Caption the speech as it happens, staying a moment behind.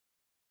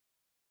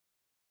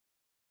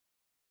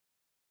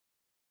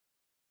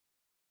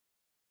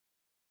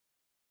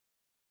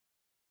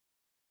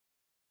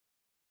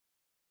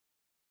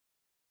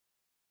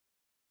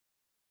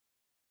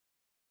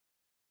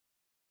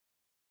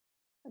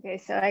Okay,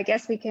 so I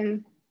guess we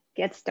can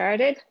get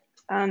started.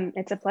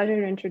 It's a pleasure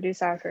to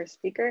introduce our first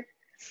speaker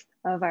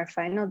of our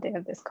final day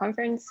of this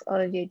conference,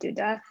 Olivier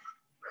Dudas,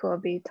 who will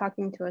be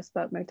talking to us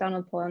about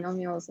Macdonald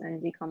polynomials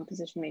and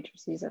decomposition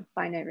matrices of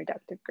finite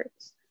reductive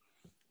groups.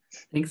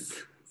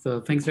 Thanks. So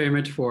thanks very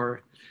much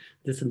for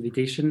this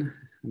invitation.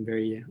 I'm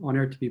very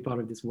honored to be part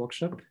of this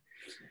workshop.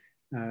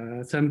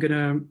 So I'm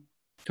gonna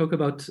talk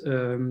about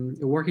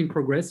a work in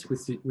progress,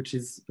 which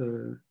is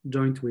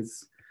joint with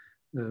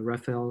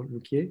Raphaël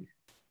Rouquier.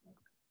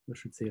 I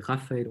should say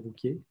Raphaël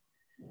Rouquier.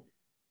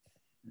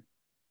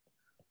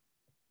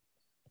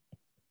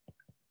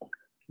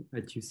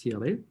 At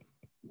UCLA,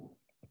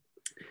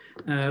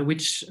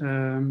 which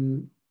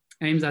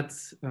aims at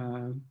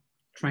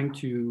trying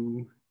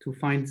to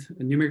find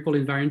a numerical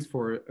invariance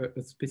for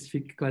a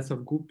specific class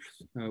of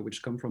groups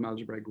which come from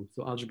algebraic groups,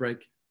 so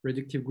algebraic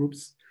reductive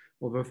groups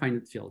over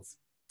finite fields.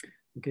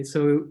 Okay,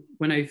 so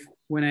when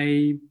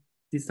I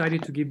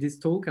decided to give this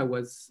talk, I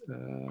was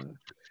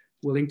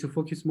willing to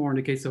focus more on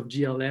the case of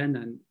GLN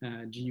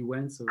and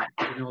GUN, so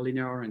general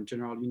linear and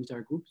general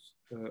unitary groups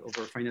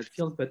over finite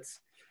fields, but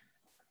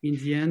in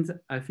the end,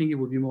 I think it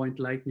would be more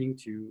enlightening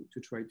to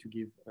try to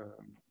give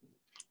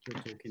the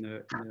talk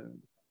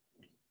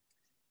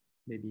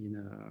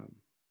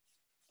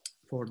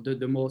for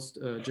the most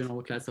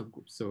general class of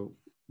groups. So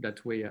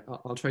that way,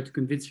 I'll try to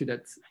convince you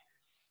that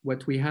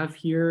what we have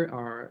here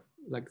are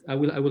like I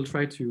will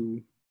try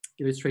to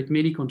illustrate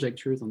many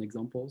conjectures and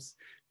examples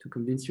to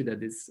convince you that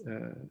this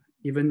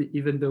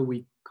even though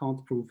we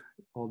can't prove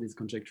all these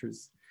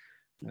conjectures,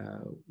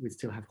 we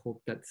still have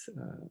hope that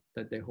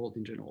they hold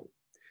in general.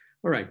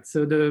 All right,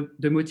 so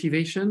the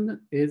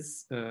motivation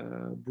is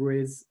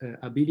Brouwer's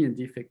abelian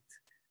defect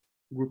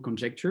group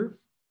conjecture.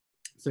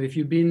 So if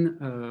you've been,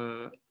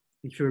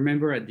 if you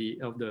remember at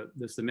the end of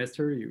the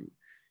semester, you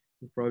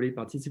probably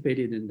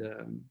participated in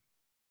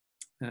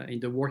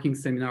the working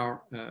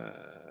seminar,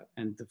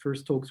 and the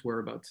first talks were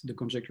about the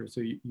conjecture.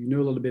 So you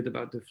know a little bit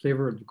about the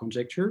flavor of the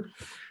conjecture.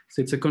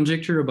 So it's a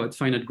conjecture about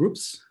finite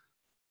groups.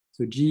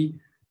 So G,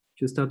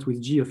 if you start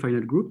with G, a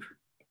finite group,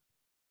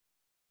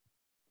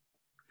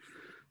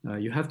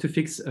 you have to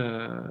fix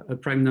a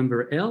prime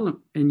number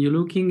L, and you're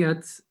looking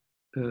at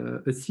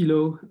a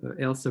CELO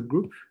L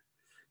subgroup.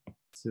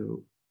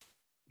 So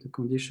the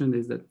condition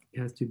is that it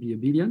has to be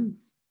abelian.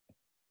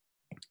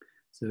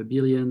 So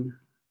abelian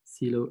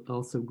CELO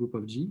L subgroup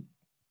of G.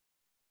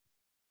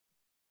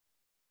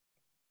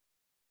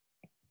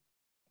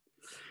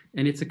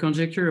 And it's a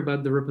conjecture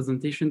about the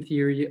representation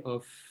theory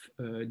of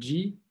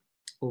G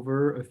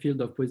over a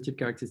field of positive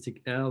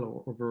characteristic L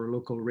or over a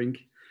local ring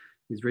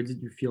with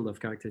residue field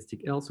of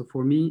characteristic L. So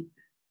for me,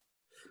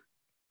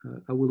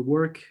 I will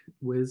work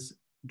with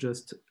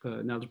just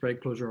an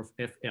algebraic closure of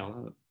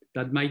FL.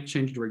 That might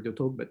change during the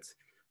talk, but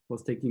for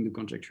taking the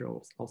conjecture,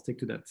 I'll stick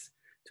to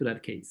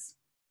that case.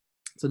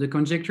 So the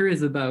conjecture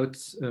is about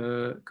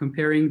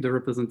comparing the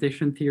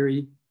representation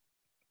theory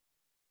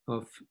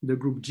of the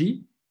group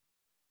G.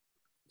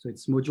 So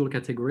it's module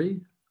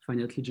category,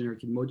 finitely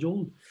generated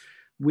module,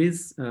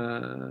 with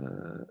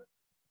the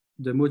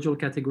module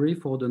category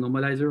for the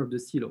normalizer of the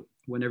CELO,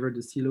 whenever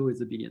the CELO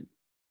is abelian.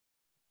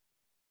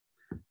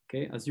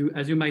 Okay, as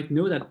you might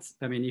know that,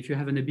 I mean, if you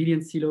have an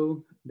abelian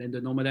CELO, then the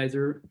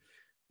normalizer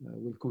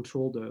will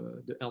control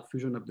the L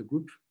fusion of the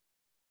group.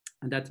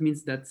 And that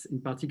means that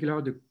in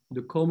particular,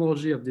 the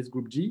cohomology of this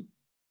group G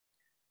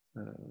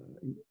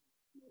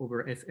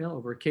over FL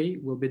over K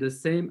will be the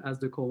same as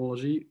the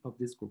cohomology of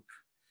this group.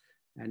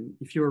 And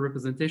if you're a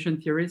representation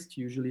theorist,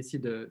 you usually see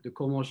the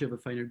cohomology of a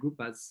finite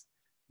group as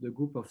the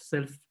group of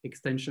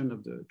self-extension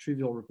of the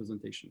trivial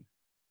representation.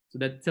 So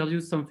that tells you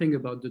something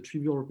about the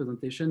trivial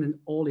representation and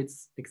all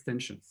its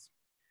extensions.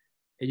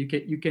 And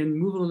you can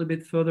move a little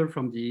bit further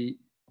from the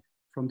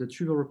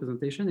trivial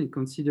representation and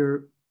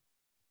consider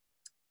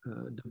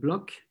the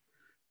block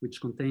which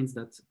contains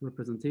that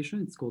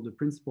representation. It's called the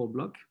principal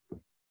block.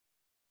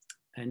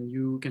 And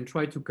you can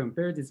try to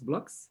compare these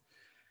blocks.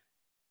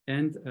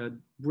 And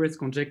Brouwer's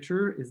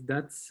conjecture is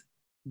that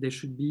they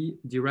should be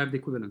derived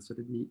equivalent. So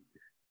let me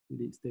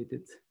really state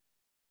it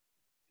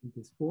in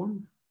this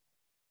form,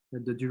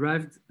 that the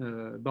derived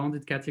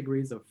bounded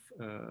categories of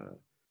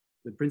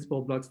the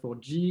principal blocks for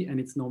G and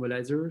its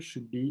normalizer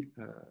should be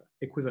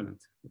equivalent.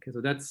 Okay,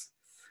 so that's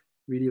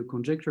really a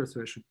conjecture,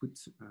 so I should put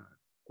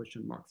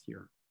question marks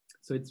here.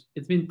 So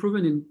it's been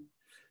proven in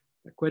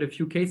quite a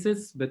few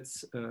cases, but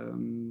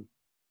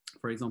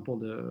for example,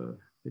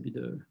 maybe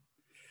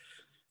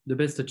the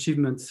best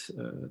achievement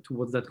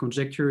towards that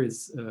conjecture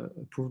is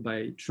proved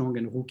by Chang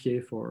and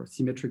Rouquier for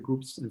symmetric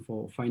groups and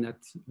for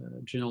finite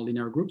general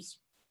linear groups.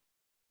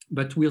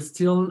 But we're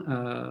still,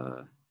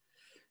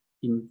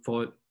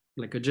 for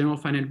like a general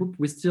finite group,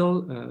 we're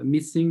still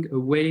missing a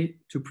way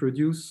to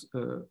produce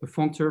a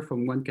functor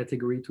from one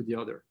category to the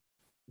other.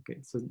 Okay,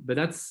 so but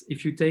that's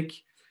if you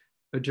take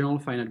a general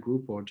finite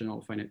group or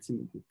general finite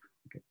single group.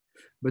 Okay,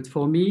 but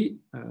for me,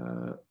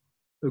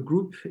 a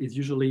group is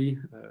usually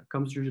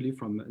comes usually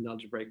from an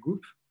algebraic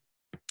group.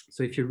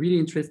 So if you're really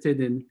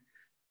interested in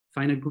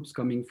finite groups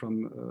coming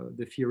from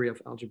the theory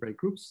of algebraic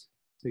groups,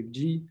 So if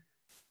G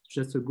is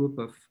just a group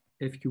of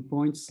FQ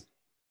points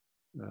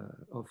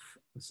of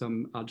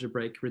some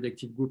algebraic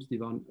reductive groups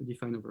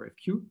defined over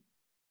FQ,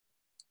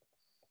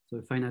 so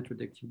a finite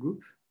reductive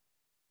group.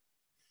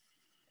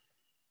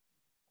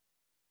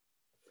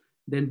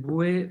 Then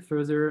Brouet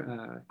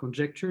further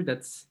conjecture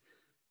that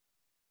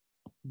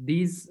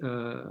these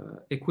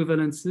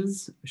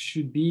equivalences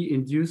should be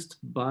induced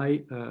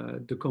by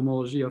the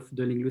cohomology of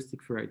the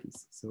linguistic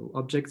varieties. So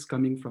objects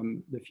coming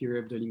from the theory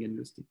of the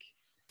linguistic.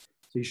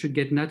 So you should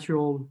get a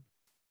natural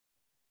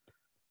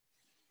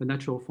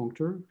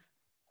functor.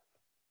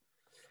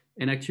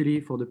 And actually,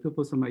 for the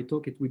purpose of my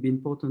talk, it will be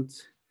important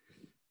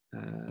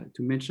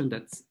to mention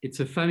that it's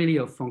a family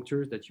of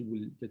functors that you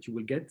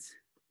will get,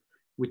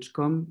 which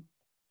come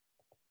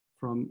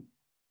from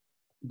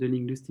the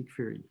linguistic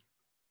theory.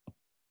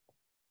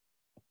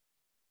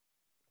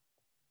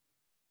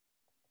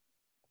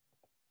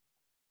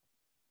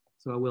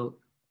 So I will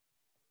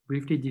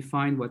briefly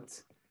define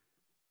what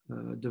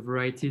the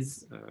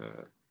varieties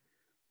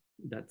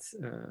that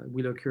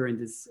will occur in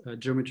this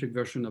geometric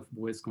version of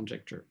Brouet's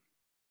conjecture,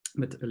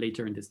 but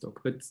later in this talk.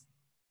 But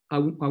I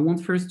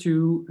want first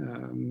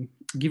to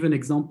give an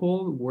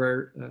example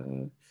where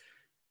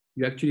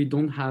you actually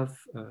don't have,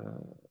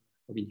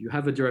 I mean, you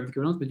have a derived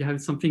equivalence, but you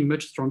have something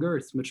much stronger.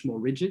 It's much more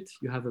rigid.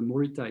 You have a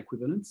Morita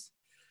equivalence.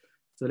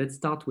 So let's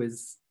start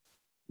with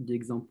the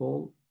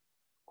example.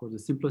 Of course, the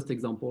simplest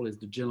example is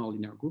the general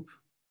linear group.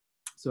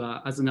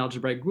 So as an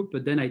algebraic group,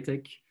 but then I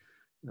take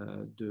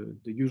the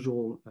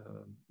usual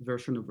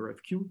version over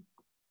FQ.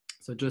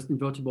 So just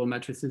invertible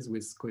matrices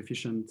with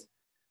coefficient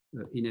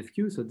in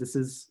FQ. So this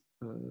is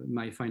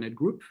my finite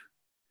group.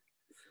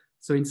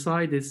 So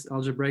inside this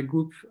algebraic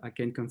group, I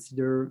can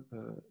consider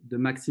the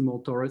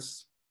maximal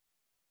torus,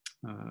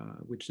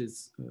 which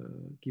is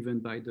given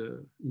by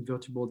the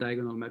invertible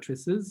diagonal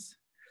matrices.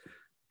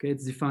 Okay,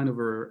 it's defined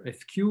over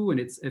FQ, and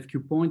its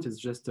FQ point is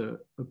just a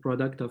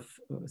product of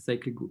a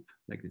cyclic group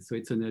like this. So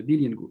it's an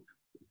abelian group.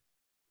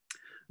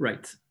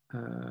 Right.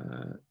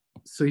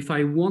 So if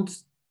I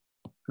want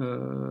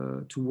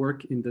to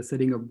work in the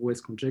setting of Brouet's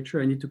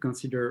conjecture, I need to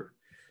consider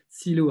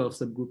CLO of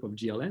subgroup of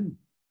GLN.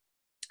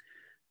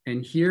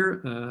 And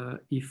here,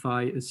 if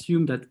I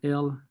assume that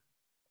L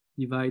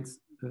divides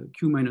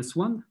Q minus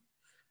 1,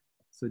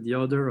 so the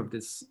order of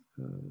this,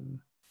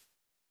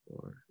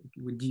 or it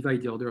will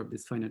divide the order of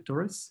this finite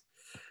torus.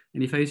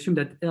 And if I assume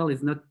that L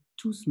is not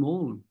too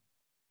small,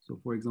 so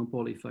for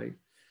example, if I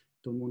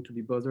don't want to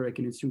be bothered, I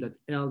can assume that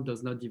L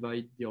does not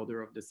divide the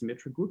order of the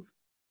symmetric group.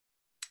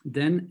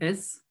 Then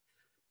S,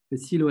 the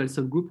CLO L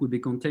subgroup, will be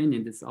contained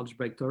in this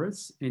algebraic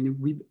torus, and it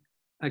will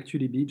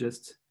actually be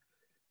just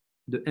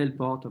the L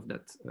part of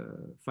that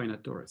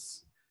finite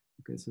torus.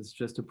 Okay, so it's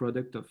just a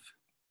product of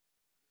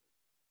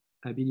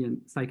abelian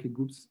cyclic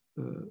groups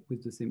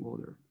with the same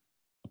order.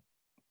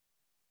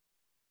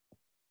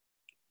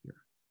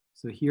 Here.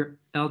 So here,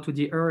 L to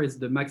the R is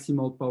the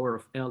maximal power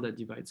of L that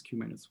divides Q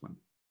minus 1.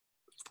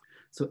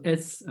 So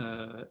S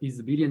is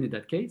abelian in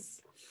that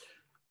case.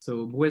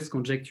 So Brouet's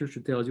conjecture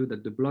should tell you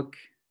that the block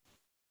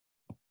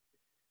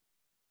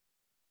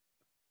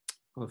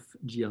of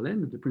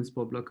GLN, the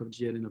principal block of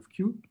GLN of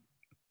Q,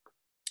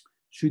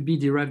 should be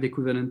derived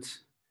equivalent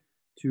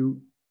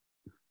to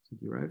the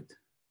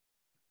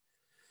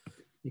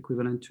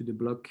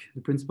block,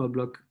 the principal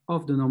block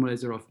of the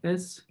normalizer of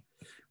S,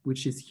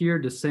 which is here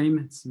the same.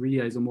 It's really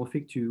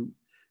isomorphic to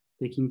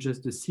taking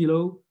just the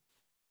CLO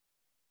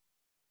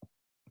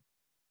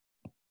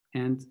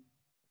and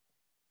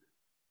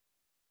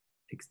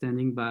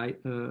extending by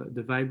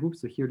the Vi group.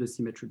 So here the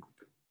symmetric group.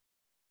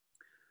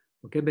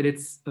 Okay, but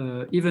it's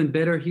even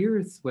better here.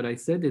 Is what I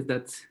said is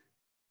that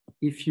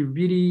if you're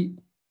really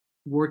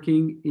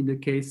working in the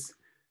case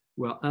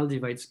where L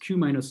divides Q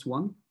minus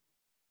 1,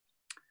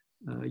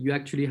 you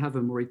actually have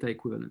a Morita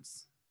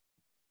equivalence.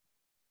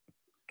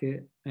 Okay,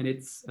 and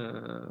it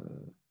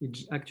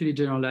actually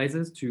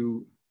generalizes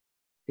to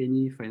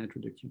any finite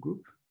reductive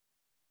group.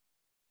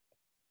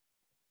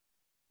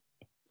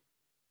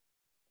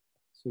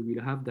 So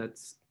we'll have that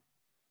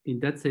in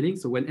that setting.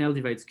 So when L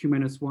divides Q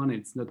minus 1,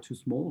 it's not too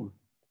small.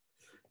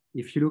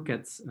 If you look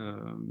at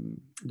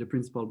the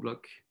principal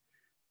block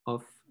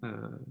of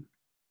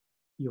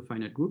your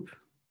finite group,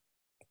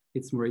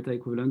 it's Morita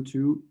equivalent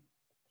to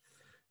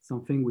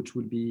something which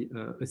would be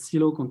a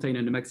CLO contained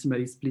in a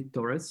maximally split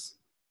torus,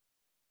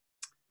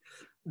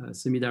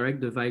 semi-direct,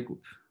 the Vi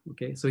group.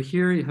 Okay, so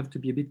here you have to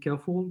be a bit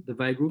careful. The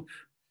Vi group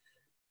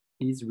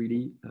is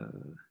really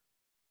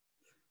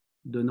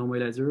the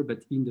normalizer,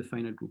 but in the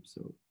finite group.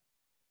 So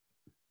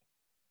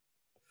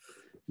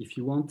if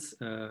you want,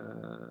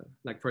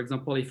 like for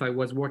example, if I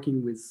was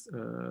working with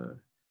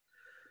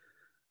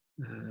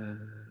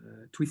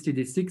twisted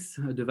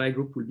A6, the Vi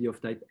group will be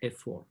of type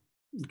F4.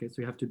 Okay,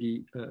 so you have to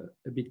be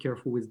a bit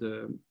careful with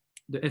the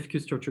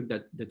FQ structure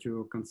that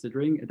you're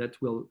considering. That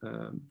will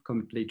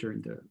come later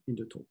in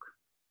the talk.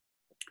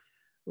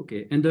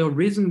 Okay, and the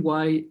reason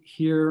why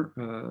here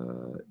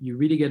you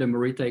really get a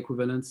Morita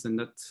equivalence and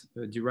not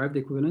a derived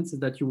equivalence is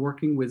that you're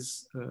working with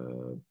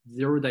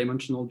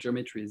zero-dimensional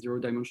geometry,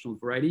 zero-dimensional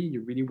variety.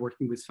 You're really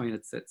working with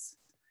finite sets.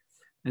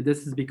 And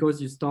this is because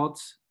you start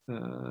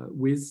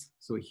with,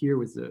 so here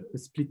with a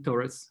split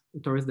torus, a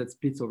torus that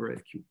splits over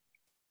FQ.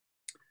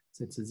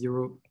 So it's a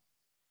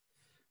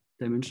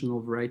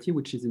zero-dimensional variety,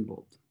 which is in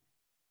bold.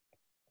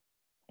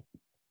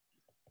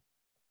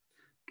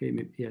 Okay,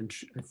 maybe I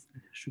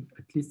should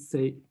at least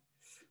say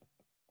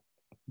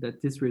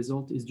that this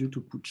result is due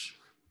to Puch.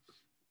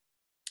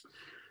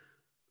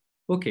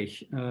 Okay,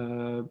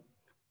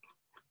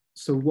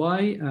 so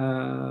why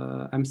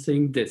I'm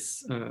saying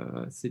this?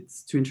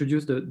 It's to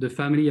introduce the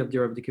family of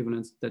derived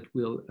equivalents that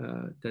will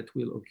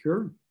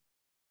occur.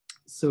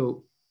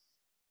 So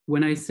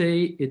when I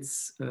say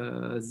it's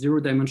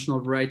zero-dimensional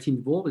variety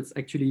involved, it's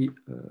actually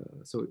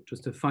so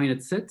just a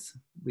finite set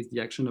with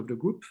the action of the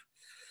group.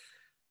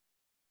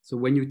 So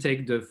when you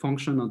take the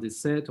function on this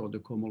set, or the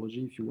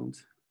cohomology if you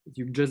want,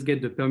 you just get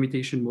the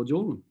permutation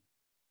module.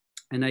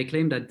 And I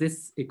claim that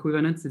this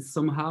equivalence is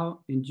somehow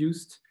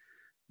induced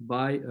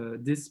by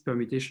this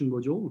permutation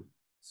module,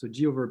 so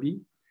G over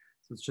B.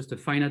 So it's just a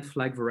finite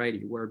flag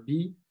variety where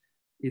B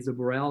is a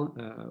Borel,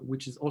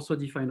 which is also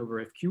defined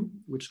over FQ,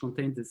 which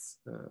contains this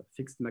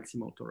fixed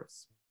maximal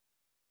torus.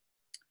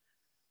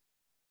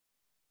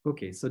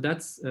 Okay, so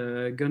that's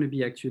gonna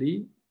be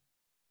actually,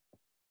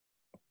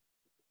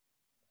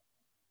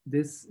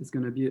 this is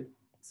gonna be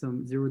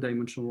some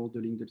zero-dimensional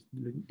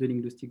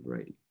de-linguistic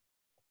variety.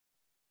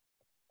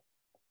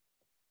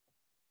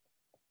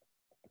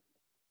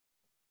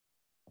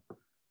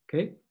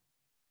 Okay,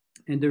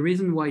 and the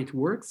reason why it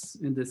works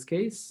in this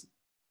case,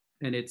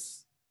 and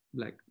it's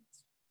like,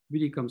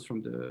 really comes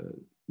from the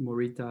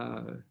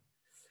Morita,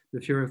 the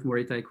theory of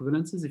Morita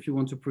equivalences. If you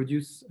want to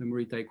produce a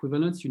Morita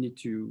equivalence, you need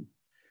to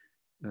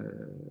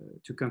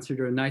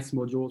consider nice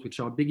modules which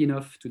are big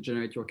enough to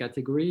generate your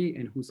category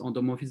and whose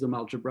endomorphism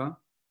algebra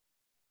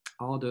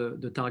are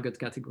the target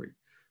category.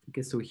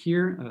 Okay, so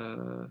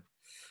here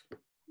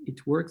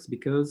it works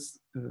because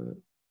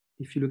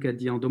if you look at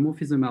the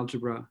endomorphism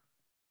algebra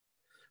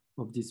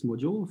of this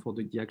module for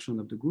the action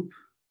of the group,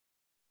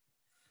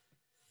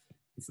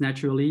 it's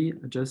naturally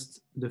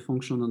just the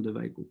function on the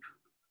Y group.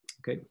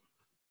 Okay,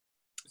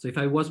 so if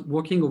I was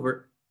working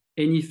over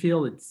any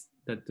field, it's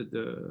that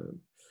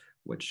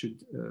what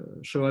should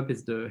show up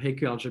is the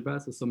Heike algebra,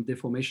 so some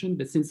deformation.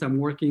 But since I'm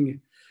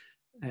working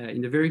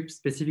in a very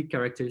specific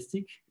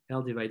characteristic,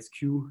 L divides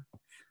Q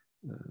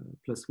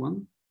plus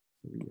 1,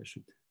 sorry, I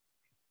should,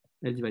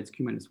 L divides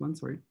Q minus 1,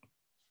 sorry.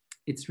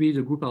 It's really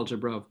the group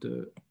algebra of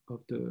the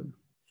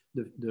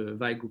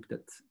Y group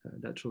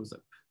that shows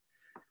up.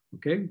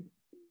 Okay,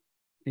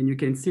 and you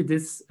can see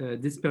this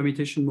this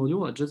permutation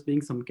module as just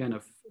being some kind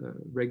of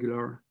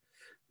regular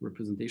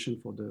representation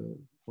for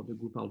the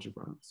group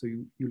algebra. So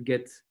you'll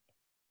get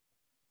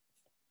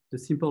the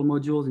simple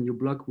modules in your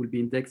block will be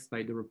indexed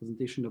by the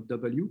representation of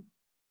W.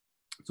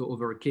 So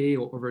over K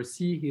or over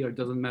C here, it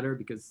doesn't matter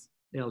because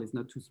L is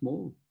not too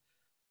small.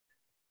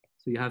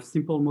 So you have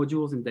simple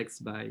modules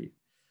indexed by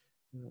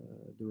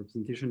the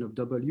representation of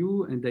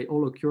W, and they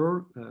all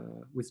occur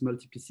with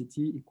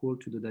multiplicity equal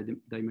to the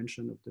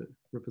dimension of the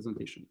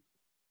representation.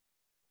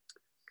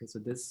 Okay, so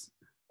this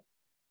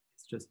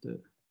is just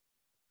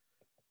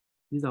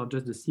these are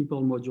just the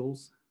simple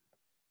modules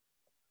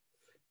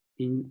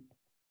in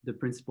the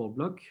principal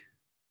block.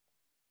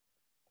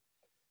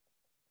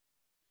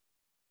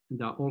 And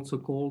they are also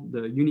called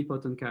the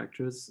unipotent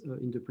characters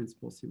in the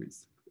principal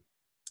series.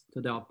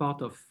 So they are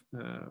part of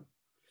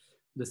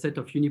the set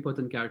of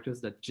unipotent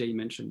characters that Jay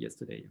mentioned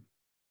yesterday.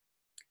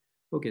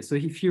 Okay, so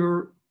if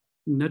you're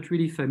not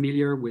really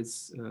familiar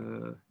with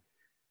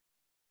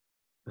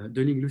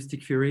the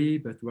linguistic theory,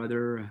 but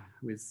rather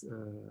with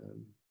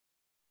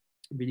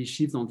really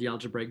sheaves on the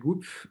algebraic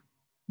group,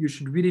 you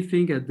should really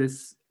think at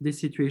this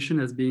situation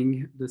as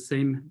being the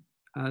same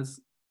as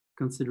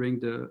considering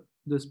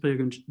the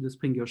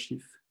Springer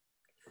sheaf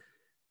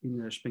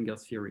in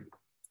Sprenger's theory,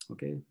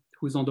 okay,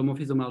 whose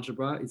endomorphism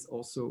algebra is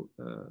also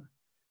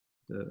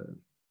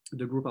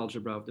the group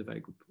algebra of the Y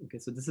group. Okay,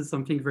 so this is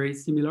something very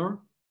similar,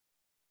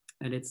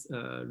 and it's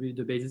really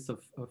the basis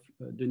of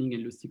Dunning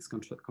and Lustig's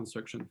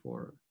construction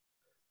for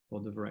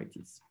the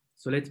varieties.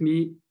 So let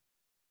me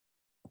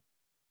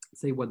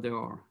say what there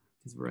are,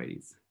 these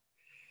varieties.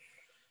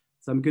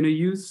 So I'm going to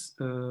use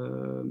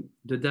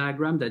the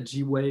diagram that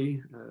Ji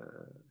Wei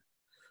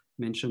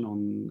mentioned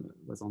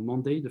was on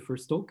Monday, the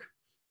first talk.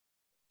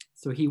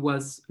 So he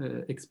was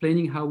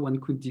explaining how one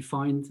could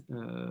define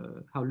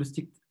how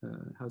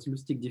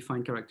Lustig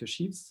defined character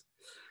sheaves.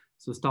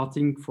 So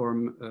starting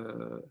from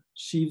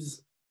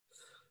sheaves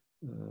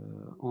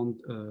on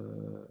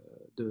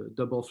the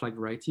double flag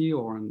variety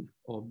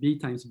or B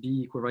times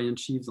B equivariant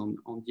sheaves on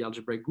the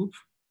algebraic group.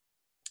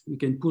 You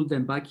can pull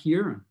them back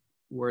here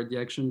where the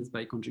action is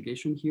by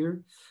conjugation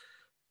here,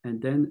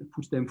 and then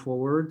push them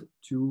forward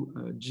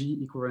to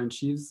G equivariant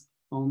sheaves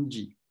on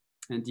G.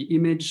 And the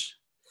image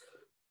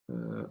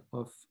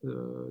of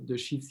the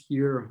sheaves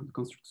here,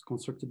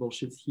 constructible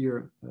sheaves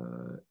here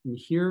in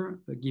here,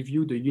 give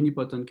you the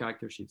unipotent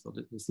character sheaves. So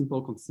the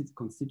simple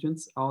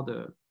constituents are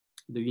the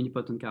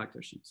unipotent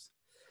character sheaves.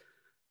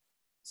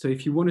 So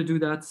if you want to do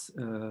that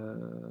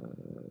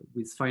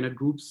with finite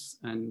groups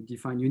and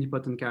define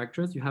unipotent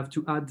characters, you have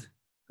to add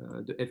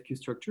the FQ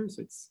structure.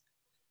 So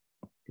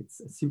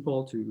it's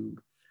simple to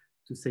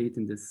say it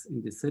in this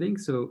setting.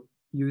 So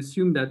you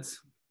assume that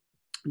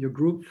your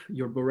group,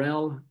 your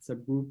Borel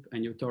subgroup,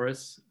 and your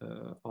torus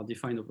are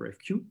defined over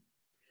FQ.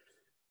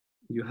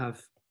 You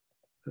have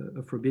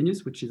a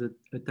Frobenius, which is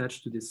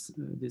attached to these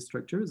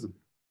structures.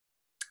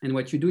 And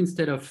what you do,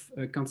 instead of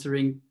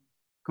considering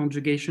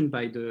conjugation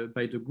by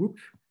the group,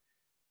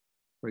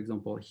 for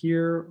example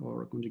here,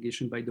 or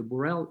conjugation by the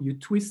Borel, you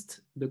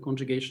twist the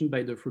conjugation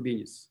by the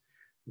Frobenius.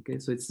 Okay,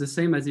 so it's the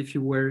same as if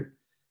you were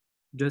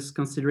just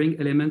considering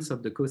elements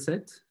of the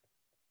coset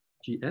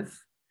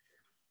GF,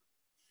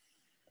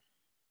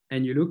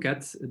 and you look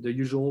at the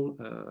usual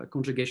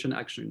conjugation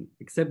action,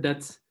 except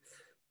that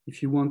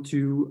if you want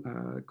to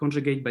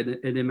conjugate by the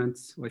element,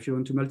 or if you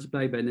want to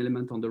multiply by an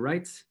element on the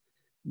right,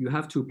 you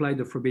have to apply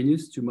the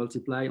Frobenius to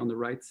multiply on the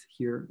right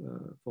here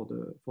for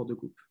the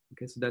group.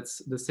 Okay, so that's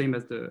the same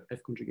as the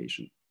F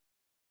conjugation.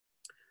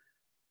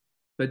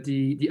 But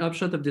the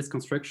upshot of this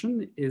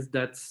construction is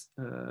that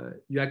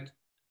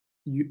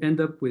you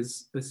end up with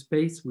a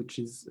space which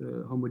is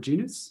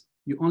homogeneous.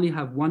 You only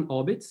have one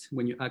orbit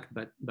when you act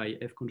by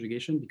F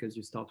conjugation, because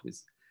you start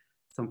with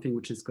something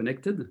which is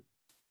connected.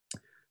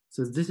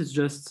 So this is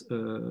just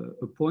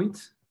a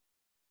point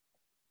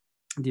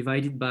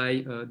divided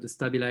by the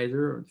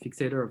stabilizer or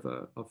fixator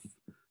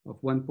of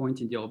one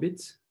point in the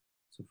orbit.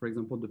 So for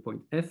example, the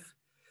point F.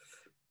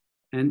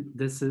 And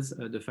this is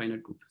the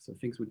finite group. So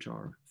things which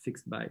are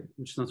fixed by,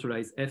 which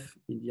centralize F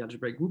in the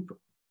algebraic group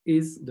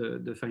is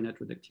the finite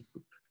reductive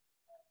group.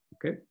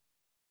 Okay.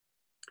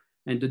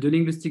 And the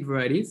linguistic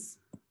varieties,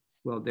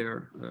 well,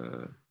 they're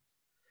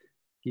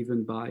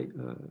given by,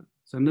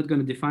 so I'm not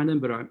going to define them,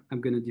 but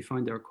I'm going to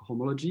define their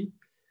cohomology.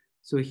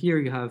 So here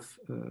you have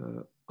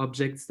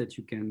objects that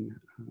you can,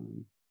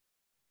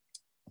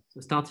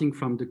 so starting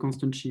from the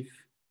constant sheaf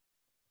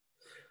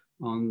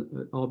on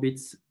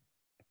orbits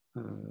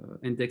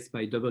indexed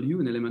by W,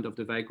 an element of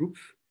the Lie group,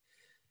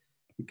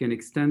 you can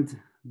extend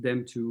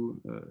them to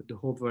the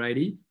whole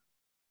variety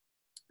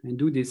and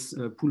do this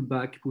pull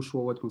back, push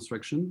forward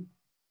construction.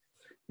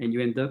 And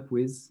you end up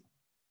with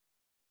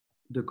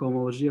the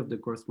cohomology of the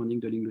corresponding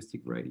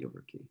linguistic variety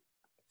over K.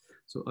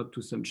 So up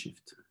to some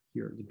shift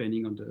here,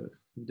 depending on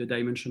the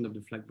dimension of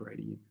the flag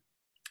variety.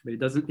 But it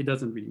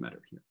doesn't really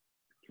matter here.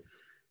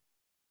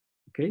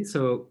 Okay,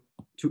 so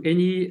to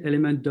any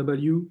element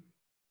W,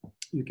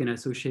 you can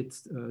associate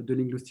the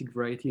linguistic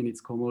variety and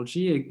its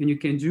cohomology. And you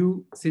can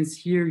do, since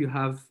here you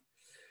have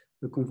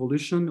the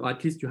convolution, or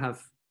at least you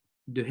have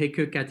the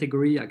Hecke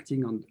category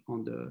acting on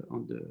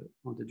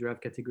the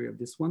derived category of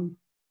this one.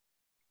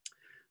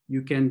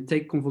 You can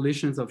take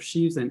convolutions of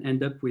sheaves and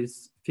end up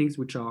with things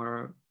which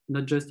are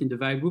not just in the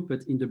Lie group,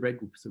 but in the braid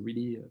group. So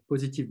really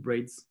positive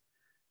braids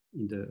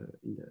with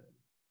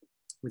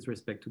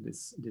respect to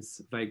this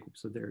Lie group.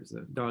 So there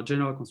are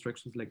general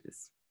constructions like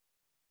this.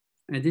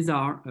 And these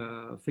are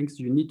things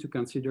you need to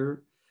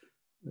consider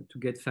to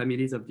get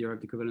families of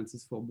derived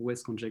equivalences for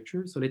Bouet's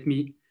conjecture. So let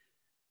me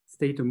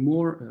state a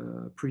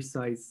more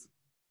precise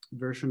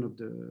version of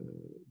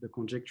the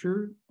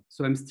conjecture.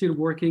 So I'm still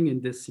working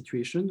in this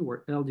situation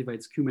where L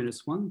divides Q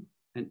minus 1,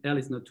 and L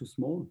is not too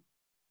small.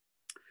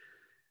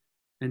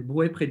 And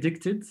Bouet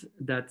predicted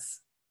that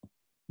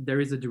there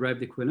is a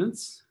derived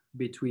equivalence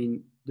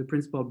between the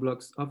principal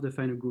blocks of the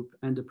finite group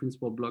and the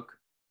principal block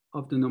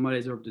of the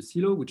normalizer of the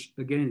silo, which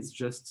again is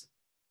just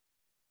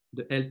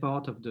the L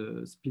part of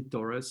the split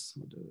torus,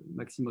 or the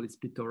maximally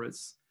split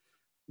torus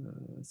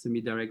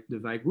semi-direct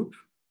Lie group.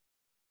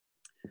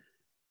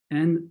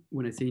 And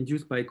when I say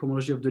induced by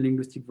cohomology of the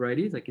linguistic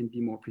varieties, I can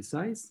be more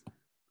precise.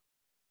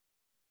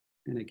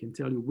 And I can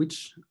tell you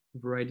which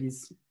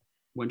varieties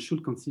one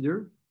should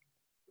consider.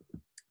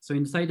 So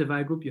inside the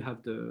Lie group, you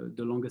have the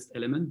longest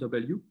element,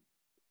 W.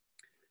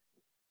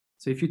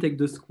 So if you take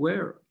the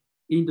square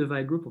in the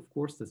Lie group, of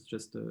course, that's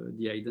just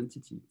the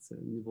identity. It's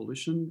an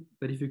evolution.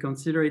 But if you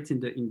consider it in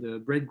the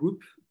braid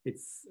group,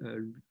 it's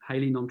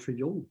highly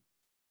non-trivial.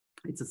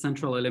 It's a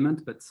central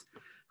element, but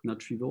not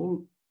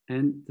trivial.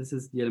 And this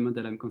is the element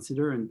that I'm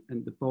considering,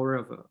 and the power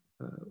of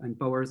and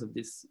powers of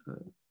this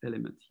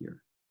element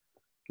here.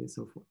 Okay,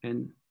 so for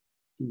N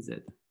in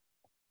Z.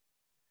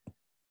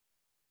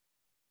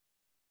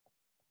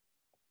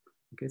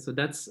 Okay, so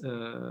that's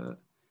the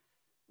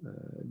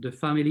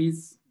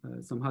families,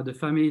 somehow the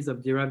families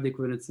of derived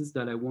equivalences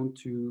that I want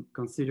to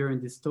consider in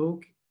this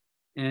talk.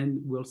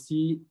 And we'll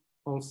see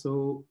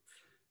also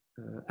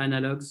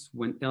analogs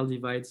when L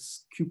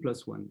divides Q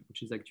plus 1,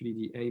 which is actually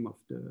the aim of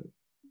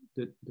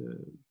the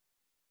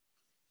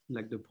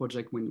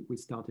project when we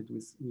started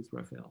with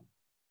Raphael.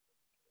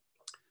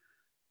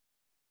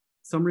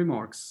 Some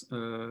remarks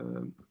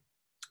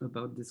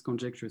about this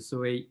conjecture.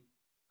 So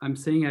I'm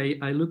saying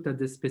I looked at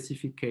this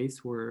specific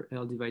case where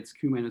L divides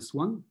Q minus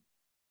 1.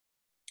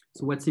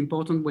 So what's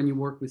important when you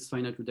work with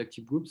finite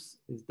reductive groups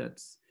is that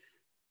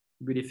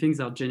really things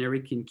are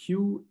generic in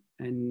Q.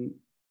 And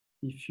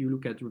if you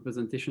look at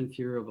representation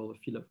theory of a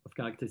field of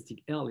characteristic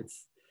L,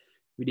 it's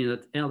really not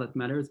L that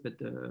matters, but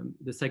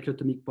the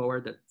cyclotomic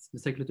power, that's the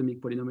cyclotomic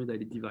polynomial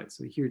that it divides.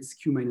 So here it's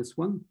Q minus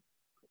 1.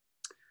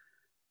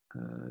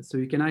 So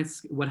you can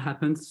ask what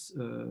happens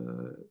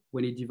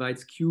when it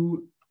divides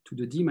Q to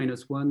the D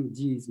minus 1,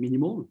 D is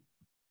minimal.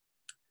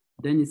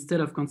 Then instead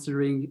of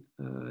considering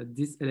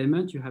this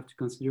element, you have to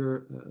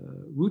consider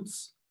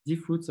roots,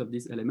 diff roots of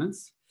these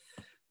elements.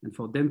 And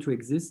for them to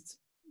exist,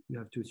 you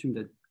have to assume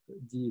that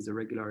D is a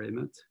regular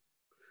element.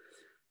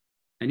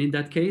 And in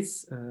that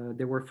case,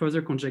 there were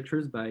further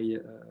conjectures by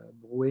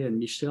Brouet and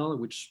Michel,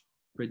 which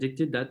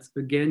predicted that,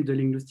 again, the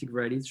linguistic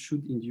varieties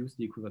should induce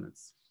the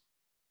equivalence.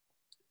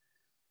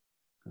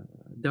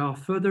 There are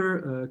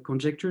further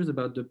conjectures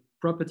about the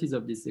properties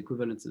of these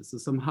equivalences. So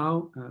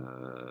somehow,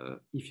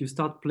 if you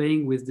start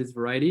playing with these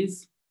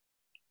varieties,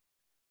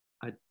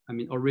 I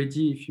mean,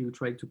 already if you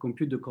try to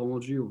compute the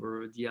cohomology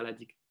over the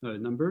L-adic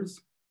numbers,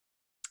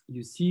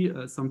 you see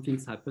something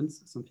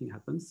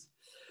happens.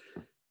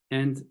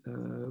 And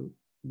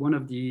one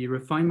of the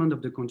refinement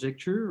of the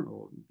conjecture,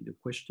 or the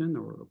question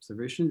or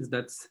observation, is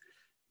that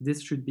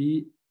this should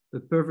be a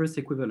perverse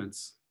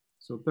equivalence.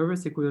 So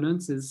perverse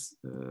equivalence is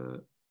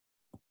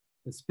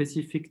a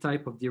specific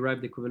type of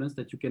derived equivalence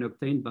that you can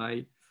obtain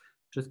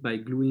just by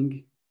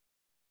gluing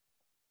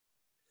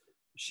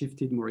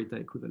shifted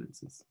Morita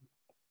equivalences.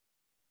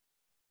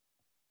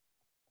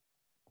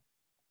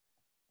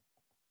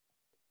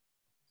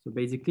 So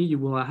basically, you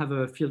will have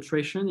a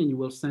filtration and you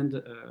will send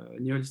a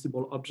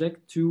irreducible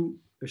object to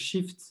a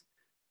shift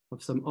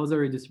of some other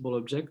reducible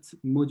object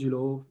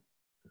modulo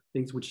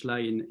things which lie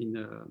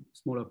in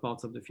smaller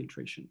parts of the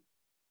filtration.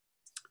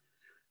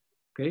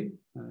 Okay,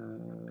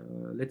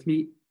 let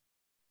me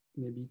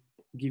maybe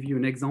give you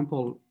an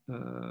example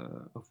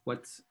of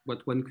what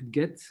one could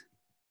get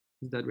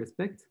in that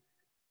respect.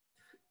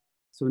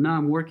 So now I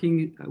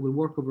will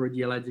work over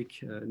the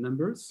L-adic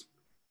numbers.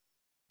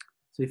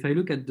 So if I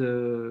look at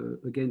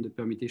again, the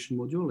permutation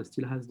module, it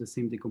still has the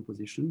same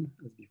decomposition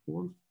as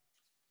before.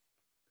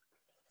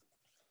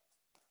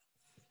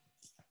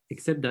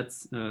 Except that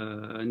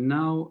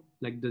now,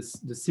 like the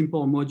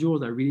simple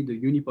modules are really the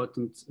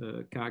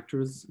unipotent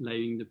characters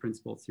lying in the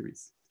principal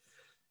series.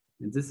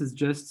 And this is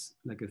just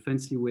like a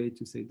fancy way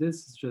to say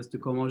this. It's just the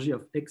cohomology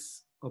of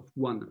X of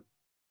 1.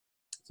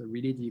 So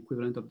really the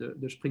equivalent of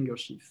the Springer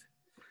sheaf.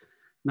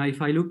 Now,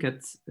 if I look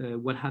at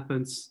what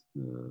happens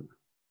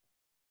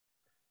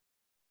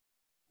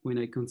when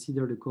I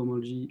consider the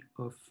cohomology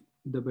of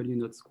W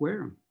naught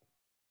square,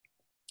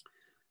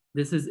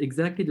 this is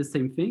exactly the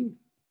same thing,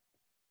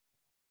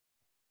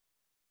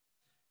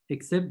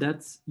 except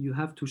that you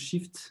have to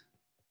shift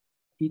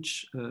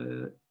each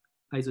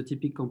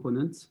isotypic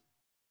component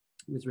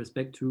with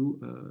respect to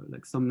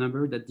like some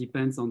number that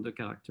depends on the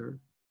character.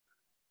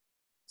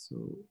 So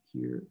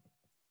here,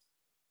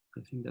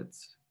 I think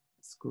that's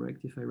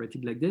correct if I write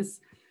it like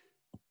this.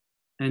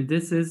 And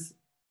this is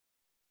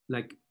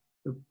like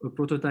a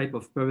prototype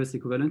of perverse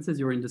equivalences.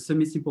 You're in the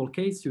semi-simple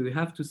case, you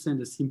have to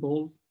send a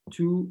simple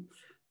to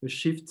a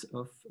shift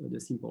of the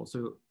simple.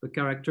 So a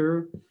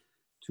character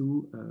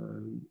to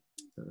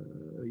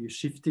you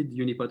shifted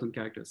unipotent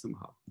character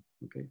somehow,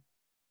 okay?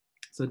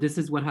 So this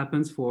is what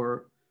happens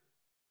for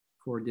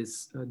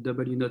this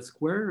W naught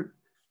square,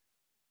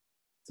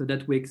 so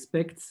that we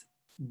expect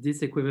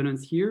this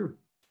equivalence here,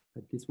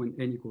 at least when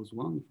n equals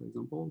 1, for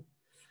example,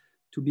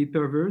 to be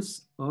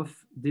perverse of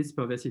this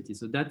perversity.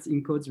 So that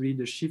encodes really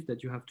the shift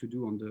that you have to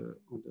do on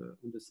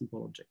the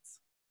simple objects.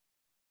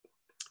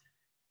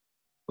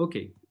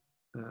 Okay,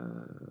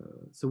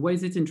 so why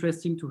is it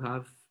interesting to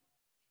have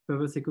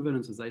perverse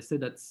equivalences? I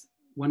said that's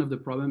one of the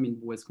problems in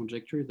Brouet's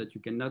conjecture is that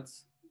you cannot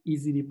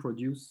easily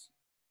produce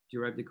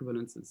derived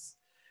equivalences.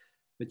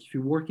 But if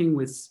you're working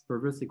with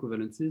perverse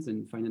equivalences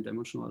in finite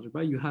dimensional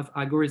algebra, you have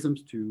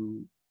algorithms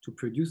to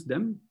produce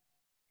them.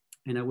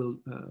 And I will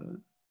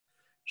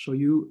show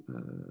you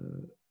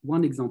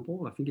one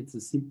example. I think it's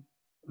it's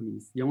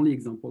the only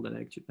example that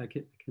I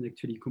can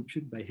actually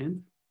compute by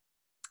hand.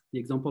 The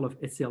example of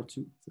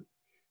SL2.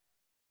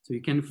 So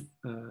you can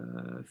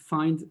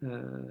find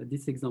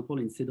this example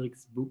in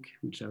Cédric's book,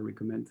 which I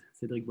recommend,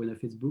 Cédric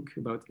Bonafé's book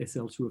about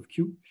SL2 of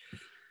Q,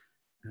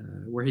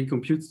 where he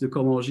computes the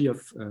cohomology of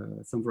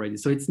some variety.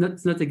 So it's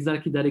not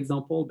exactly that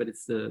example, but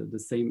it's the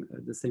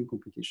same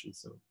computation.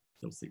 So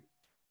you'll see.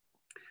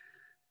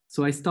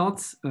 So I start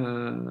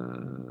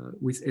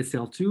with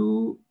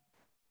SL2,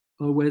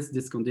 always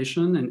this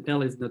condition, and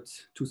L is not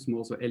too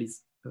small, so L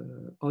is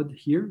odd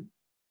here.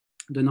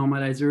 The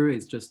normalizer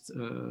is just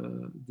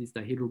this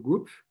dihedral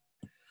group.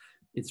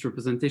 Its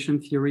representation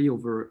theory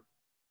over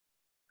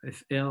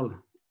FL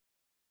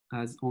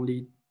has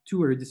only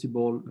two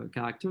irreducible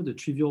characters, the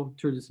trivial,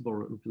 two irreducible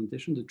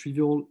representation, the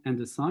trivial and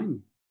the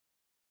sign,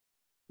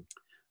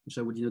 which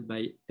I would denote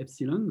by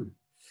epsilon.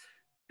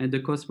 And the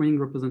corresponding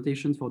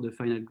representations for the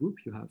finite group,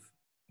 you have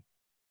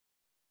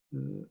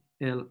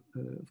L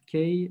of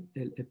K,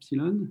 L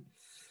epsilon.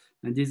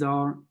 And these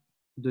are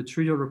the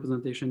trivial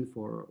representation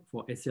for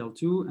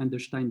SL2 and the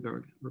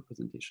Steinberg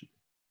representation.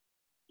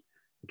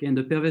 Okay, and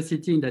the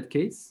perversity in that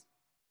case,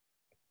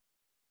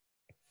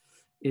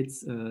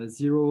 it's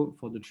 0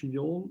 for the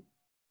trivial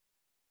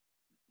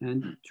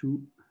and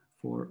 2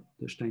 for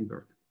the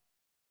Steinberg.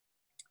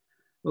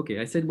 Okay,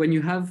 I said when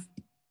you have,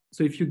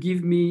 so if you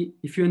give me,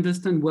 if you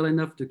understand well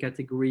enough the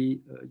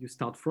category you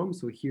start from,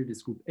 so here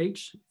this group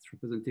H, it's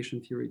representation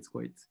theory, it's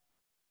quite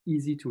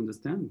easy to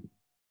understand.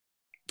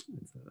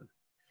 It's a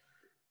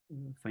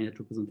finite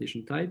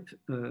representation type.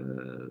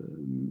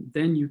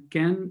 Then you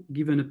can,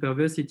 given a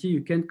perversity,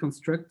 you can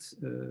construct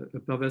a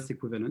perverse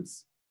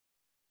equivalence.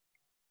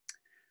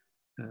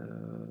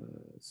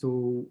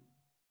 So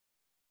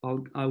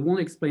I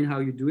won't explain how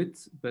you do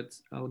it, but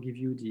I'll give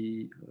you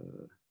the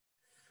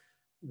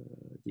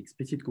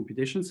explicit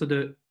computation. So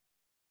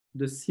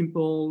the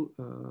simple,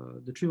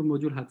 the trivial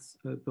module has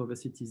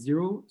perversity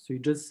 0. So you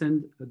just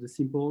send the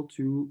simple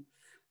to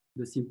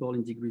the simple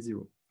in degree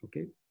 0,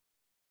 okay?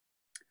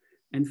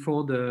 And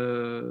for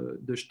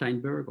the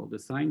Steinberg or the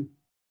sign,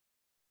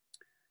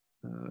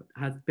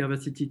 has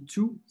perversity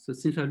 2. So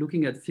since I'm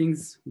looking at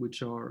things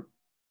which are,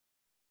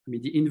 I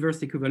mean, the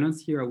inverse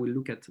equivalence here, I will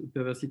look at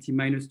perversity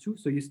 -2.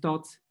 So you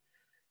start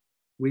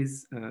with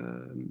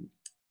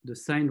the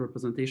sign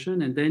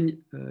representation, and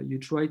then you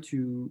try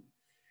to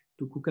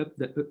cook up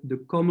the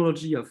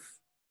cohomology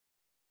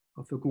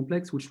of a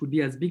complex, which would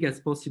be as big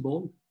as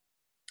possible,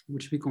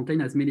 which will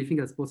contain as many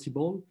things as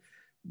possible,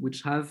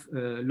 which have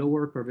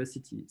lower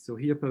perversity. So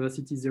here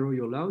perversity 0,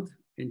 you're allowed,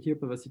 and here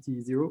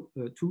perversity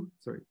 2,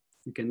 sorry,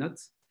 you cannot.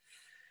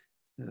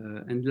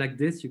 And like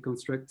this, you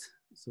construct,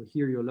 so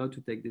here you're allowed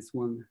to take this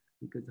one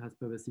because it has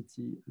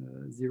perversity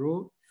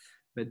 0,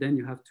 but then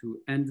you have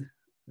to end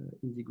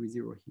in degree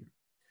 0 here.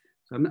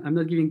 So I'm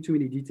not giving too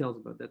many details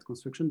about that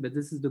construction, but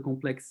this is the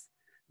complex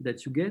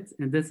that you get.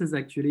 And this is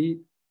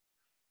actually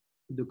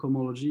the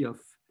cohomology of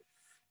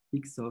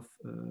X of,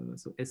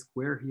 so S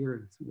square here,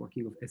 it's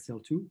working of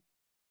SL2,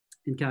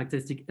 in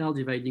characteristic L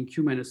dividing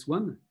Q minus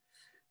 1.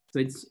 So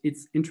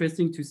it's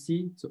interesting to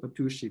see, so up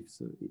to a shift.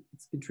 So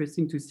it's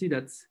interesting to see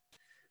that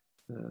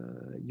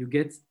you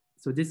get,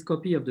 so this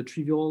copy of the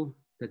trivial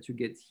that you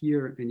get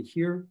here and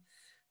here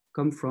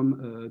come from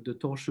the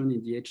torsion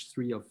in the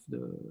H3 of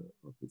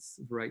this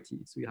variety.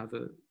 So you have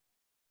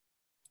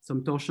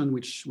some torsion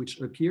which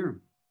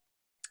appear.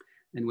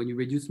 And when you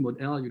reduce mod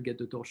L, you get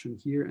the torsion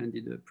here and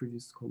in the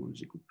previous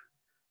cohomology group.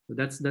 So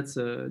that's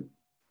an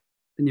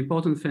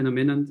important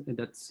phenomenon, and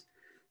that's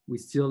we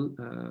still,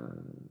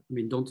 I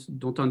mean,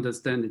 don't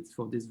understand it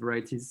for these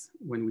varieties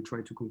when we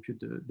try to compute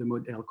the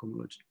mod L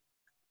cohomology.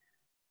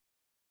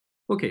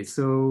 Okay,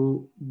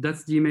 so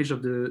that's the image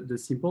of the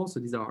simple. So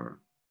these are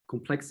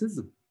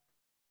complexes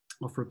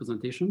of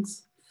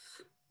representations.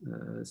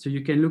 So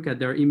you can look at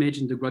their image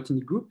in the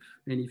Grothendieck group.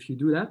 And if you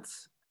do that,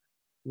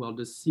 well,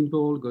 the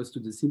simple goes to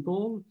the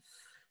simple,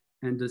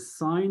 and the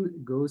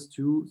sign goes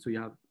to, so you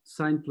have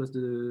sign plus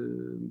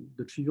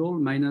the trivial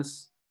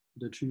minus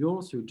the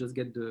trivial, so you just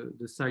get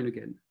the sign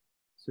again.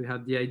 So you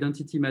have the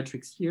identity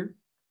matrix here,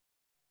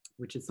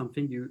 which is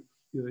something you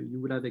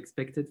would have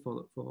expected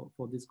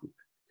for this group.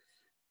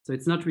 So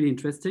it's not really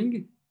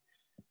interesting,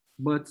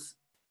 but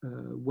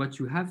what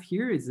you have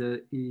here is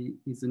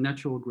a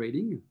natural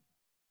grading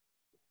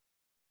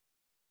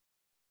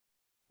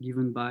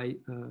given by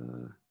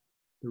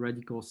the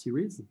radical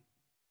series.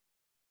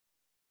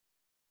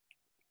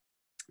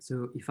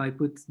 So if I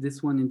put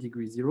this one in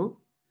degree 0,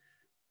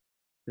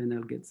 then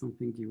I'll get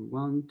something degree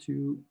 1,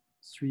 2,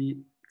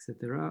 3,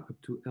 etc.,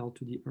 up to L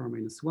to the R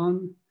minus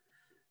 1.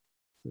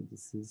 So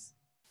this is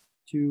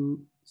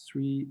 2,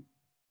 3,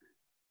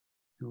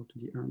 L to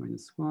the R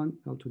minus 1,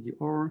 L to the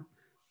R,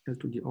 L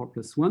to the R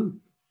plus 1.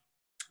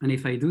 And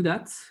if I do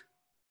that,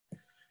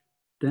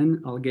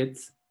 then I'll get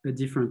a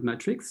different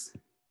matrix,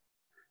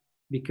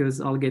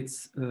 because I'll get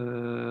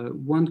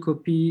one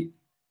copy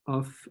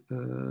of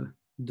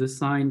the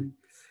sign,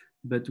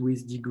 but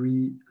with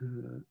degree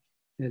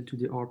L to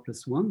the R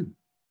plus 1.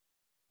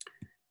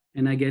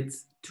 And I get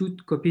 2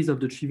 copies of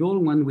the trivial,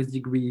 one with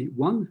degree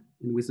 1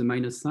 and with a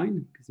minus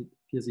sign, because it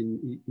appears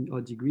in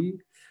odd degree,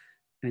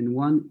 and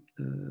one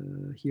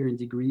here in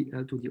degree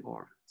L to the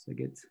R. So I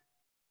get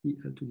E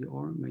L to the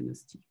R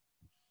minus T.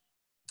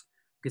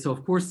 Okay, so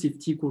of course, if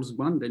T equals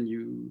 1, then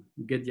you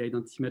get the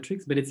identity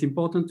matrix, but it's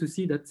important to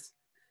see that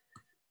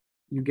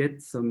you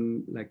get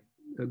some like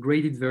a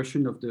graded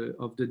version of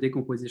the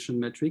decomposition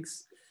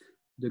matrix,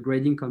 the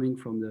grading coming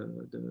from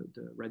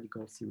the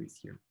radical series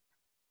here.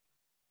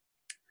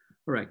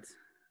 All right.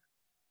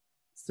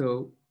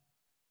 So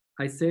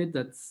I said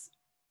that's,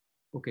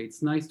 okay,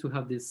 it's nice to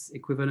have these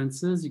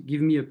equivalences. You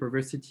give me a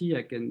perversity,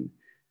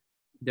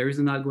 there is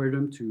an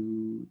algorithm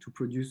to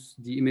produce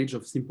the image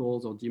of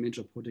simples or the image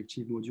of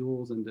projective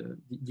modules and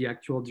the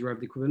actual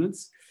derived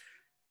equivalence.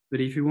 But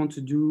if you want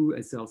to do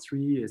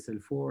SL3,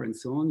 SL4, and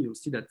so on, you'll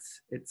see that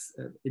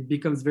it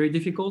becomes very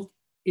difficult,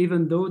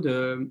 even though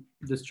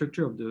the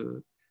structure of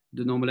the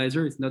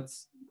normalizer is not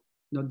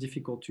not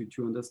difficult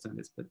to understand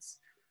this, but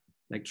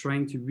like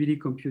trying to really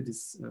compute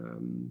this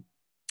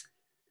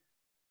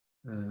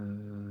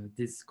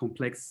this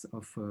complex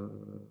of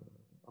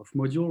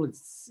module,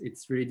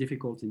 it's really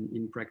difficult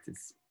in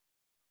practice.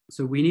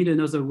 So we need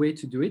another way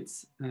to do it.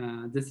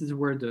 This is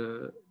where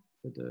the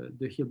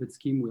Hilbert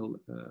scheme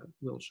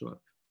will show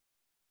up.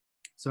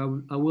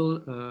 So I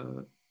will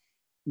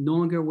no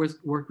longer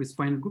work with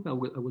finite group. I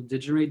will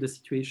degenerate the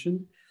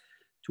situation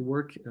to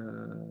work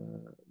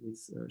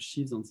with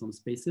sheaves on some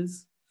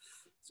spaces.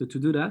 So to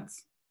do that,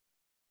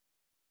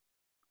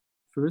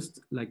 first,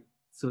 like,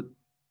 so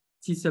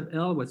T sub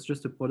L was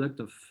just a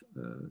product of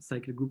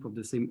cyclic group of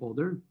the same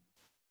order.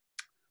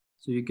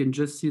 So you can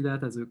just see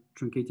that as a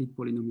truncated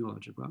polynomial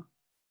algebra.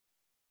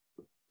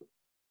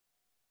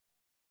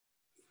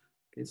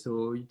 Okay,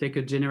 so you take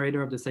a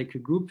generator of the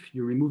cyclic group,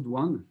 you removed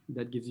one,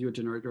 that gives you a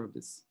generator of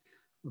this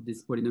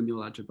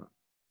polynomial algebra.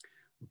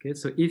 Okay,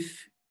 so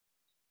if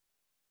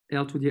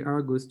L to the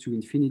R goes to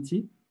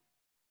infinity,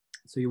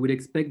 so you would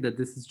expect that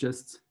this is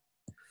just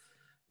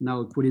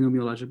now a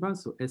polynomial algebra,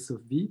 so S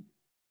of V,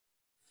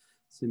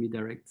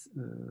 semi-direct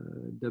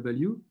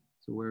W,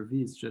 so where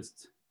V is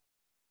just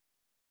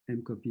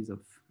M copies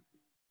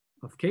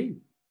of K.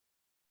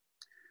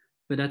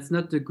 But that's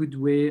not a good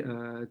way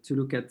to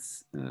look at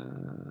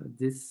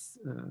this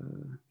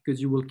because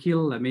you will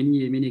kill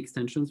many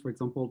extensions. For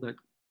example, that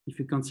if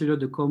you consider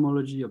the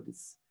cohomology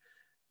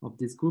of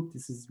this group,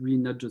 this is really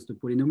not just a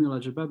polynomial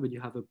algebra, but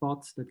you have a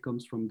part that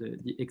comes from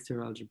the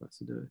exterior algebra.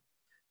 So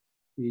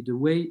the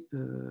way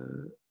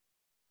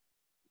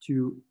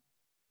to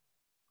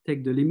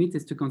take the limit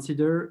is to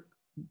consider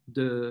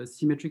the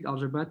symmetric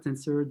algebra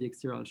tensor the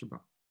exterior algebra.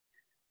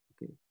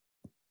 Okay,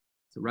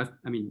 so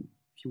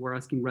if you were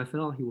asking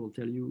Raphael, he will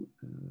tell you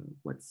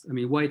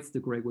why it's the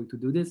correct way to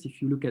do this.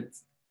 If you look at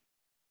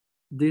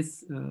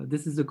this,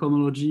 this is the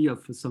cohomology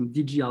of some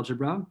DG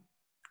algebra.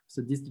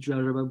 So this DG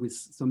algebra with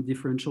some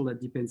differential that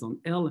depends on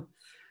L.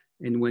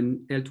 And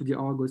when L to the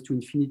R goes to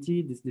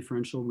infinity, this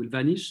differential will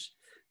vanish.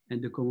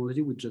 And the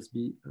cohomology would just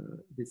be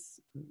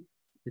this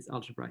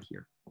algebra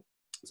here.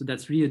 So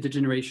that's really a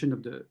degeneration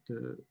of the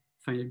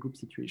finite group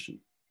situation.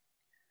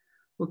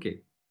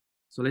 Okay,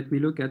 so let me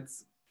look at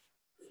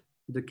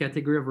the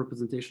category of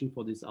representation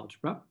for this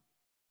algebra.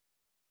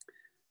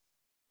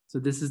 So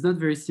this is not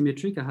very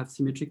symmetric. I have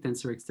symmetric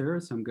tensor exterior,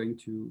 so I'm going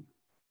to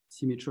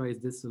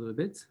symmetrize this a little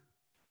bit,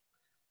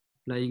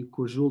 applying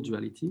cojoule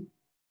duality.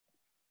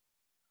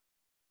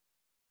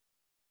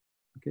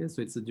 Okay,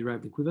 so it's a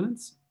derived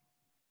equivalence.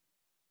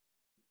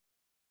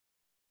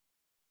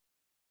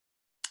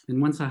 And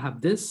once I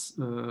have this,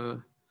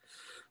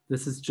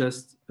 this is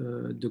just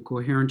the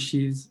coherent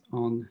sheaves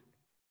on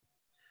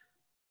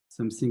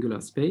some singular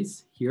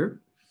space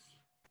here.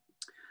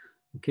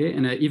 Okay,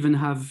 and I even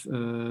have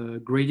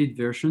graded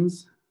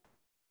versions.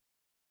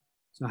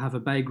 So I have a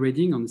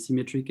bigrading on the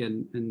symmetric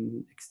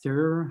and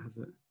exterior, I have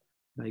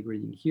a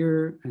bigrading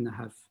here, and I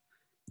have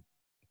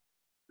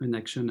an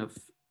action of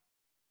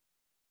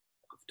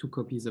 2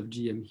 copies of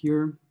GM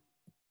here.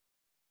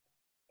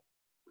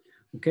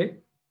 Okay.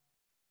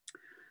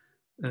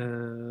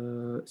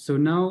 So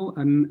now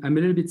I'm a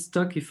little bit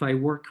stuck if I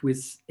work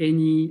with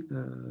any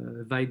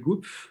Vi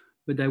group,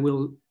 but I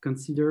will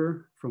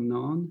consider from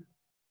now on,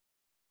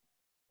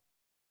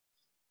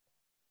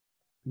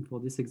 and for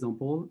this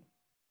example,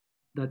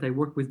 that I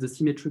work with the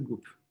symmetric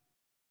group.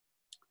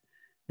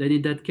 Then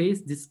in that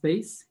case, this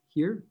space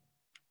here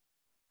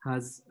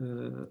has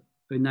a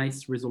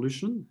nice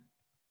resolution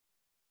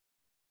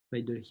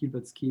by the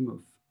Hilbert scheme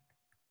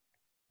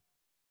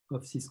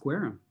of C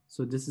square.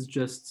 So this is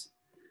just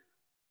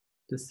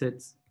the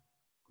set,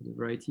 the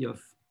variety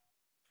of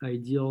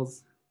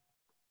ideals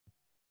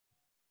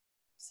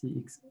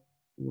Cxy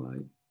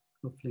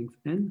of length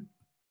n.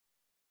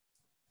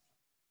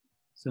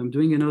 So I'm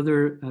doing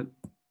another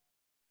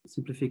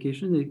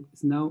simplification.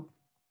 It's now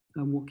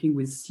I'm working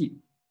with C.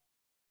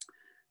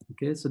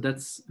 Okay, so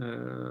that's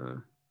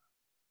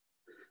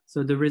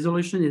so the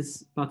resolution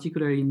is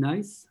particularly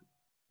nice,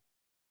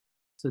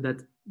 so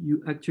that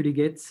you actually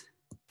get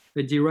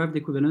a derived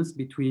equivalence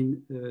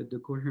between the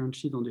coherent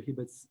sheaves on the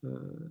Hilbert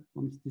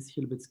on this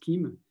Hilbert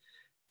scheme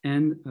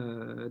and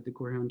the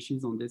coherent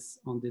sheaves on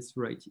this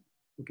variety.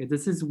 Okay,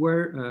 this is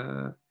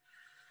where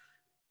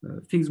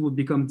things would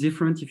become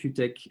different if you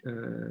take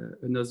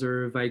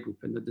another Vi group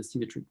and not the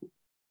symmetric group.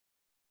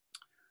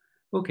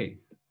 Okay,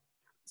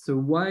 so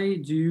why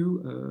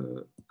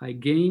do I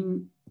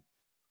gain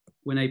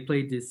when I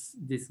play this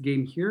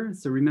game here?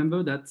 So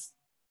remember that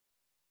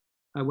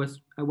I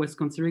was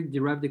considering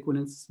derived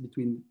equivalence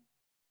between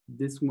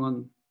this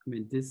one,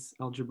 this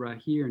algebra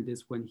here and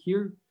this one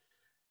here.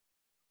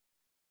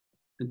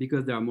 And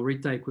because they are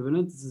Morita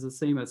equivalent, this is the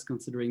same as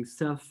considering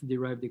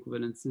self-derived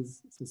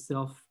equivalences, so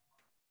self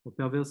or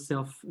perverse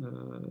self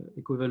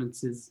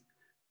equivalences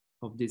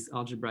of this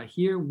algebra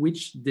here,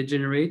 which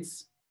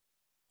degenerates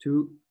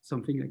to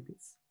something like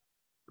this,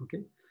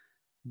 okay?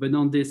 But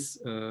on this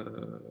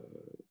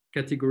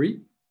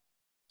category,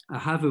 I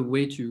have a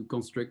way to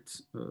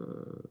construct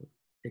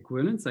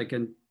equivalence. I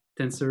can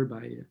tensor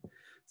by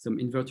some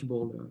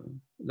invertible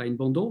line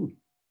bundle,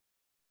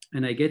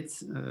 and I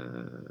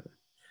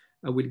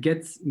will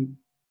get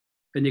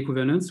an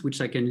equivalence which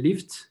I can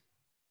lift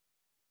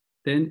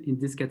then in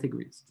this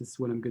category. So this is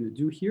what I'm going to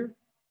do here.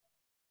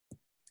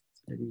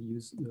 Let me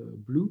use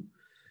blue.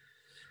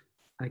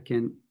 I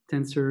can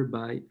tensor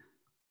by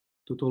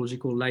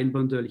tautological line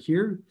bundle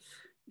here.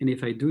 And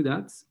if I do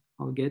that,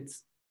 I'll get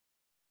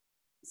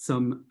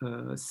some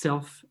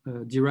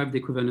self-derived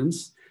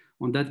equivalence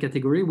on that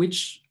category,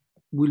 which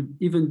will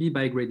even be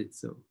bigraded.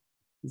 So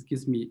this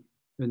gives me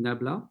a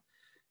nabla,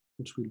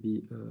 which will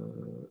be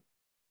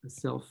a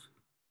self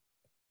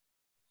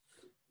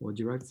or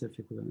derived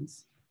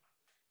self-equivalence.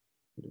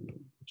 I don't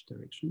know which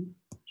direction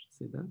I should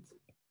say that.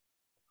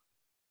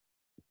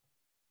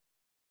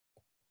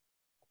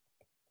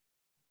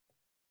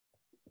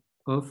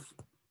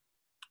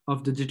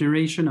 Of the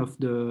generation of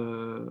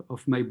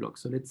my block.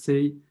 So let's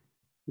say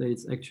that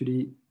it's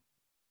actually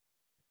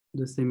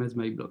the same as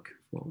my block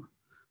for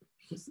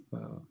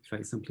if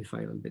I simplify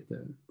a little bit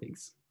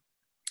things.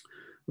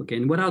 Okay,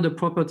 and what are the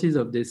properties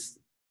of this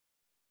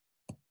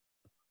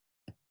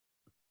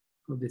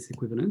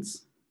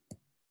equivalence?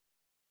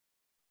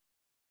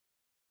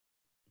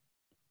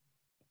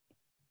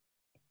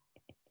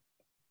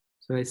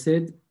 So I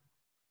said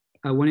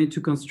I wanted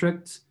to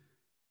construct,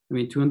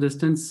 to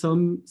understand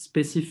some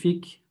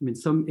specific,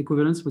 some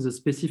equivalence with a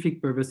specific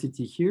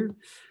perversity here.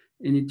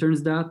 And it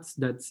turns out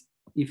that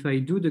if I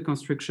do the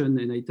construction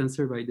and I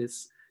tensor by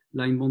this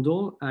line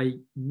bundle, I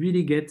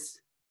really get,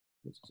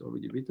 this is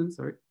already written,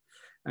 sorry.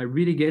 I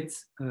really get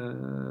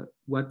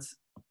what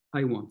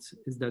I want,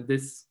 is that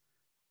this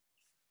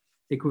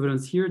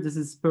equivalence here, this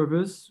is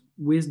perverse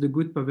with the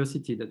good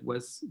perversity that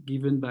was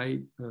given by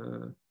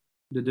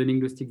the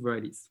linguistic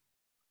varieties.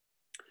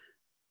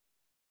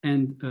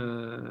 And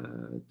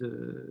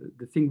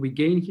the thing we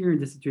gain here in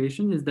this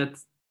situation is that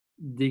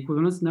the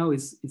equivalence now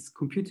is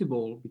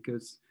computable,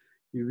 because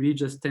you're really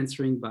just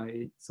tensoring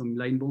by some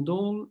line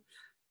bundle,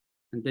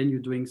 and then you're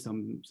doing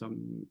some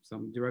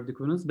derived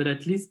equivalence. But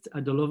at least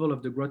at the level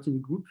of the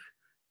Grothin group,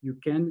 you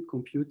can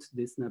compute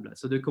this nabla.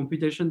 So the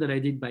computation that I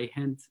did by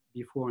hand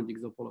before on the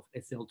example of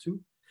SL2,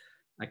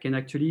 I can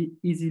actually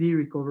easily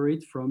recover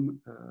it from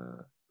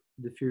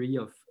the theory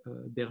of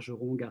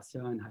Bergeron,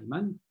 Garcia, and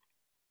Hyman.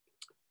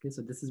 Okay,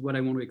 so this is what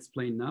I want to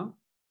explain now.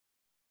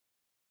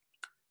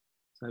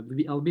 So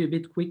I'll be a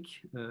bit quick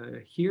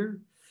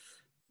here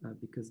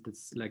because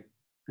it's like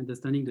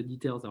understanding the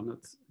details are not,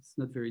 it's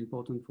not very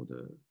important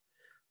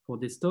for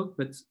this talk.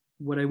 But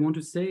what I want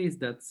to say is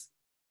that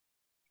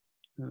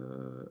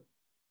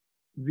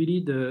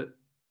really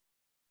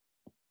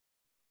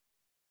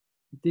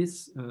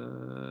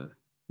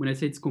when I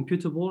say it's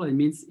computable, it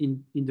means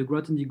in the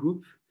Grothendieck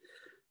group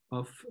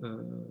of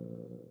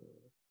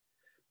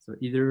so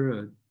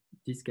either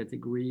this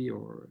category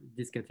or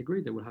this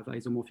category that will have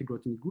isomorphic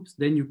Grothendieck groups,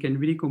 then you can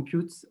really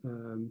compute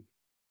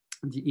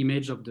the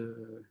image of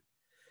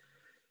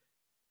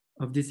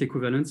this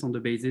equivalence on the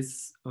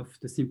basis of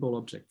the simple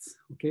objects.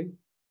 Okay,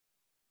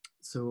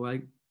 so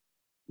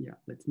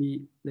let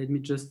me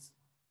just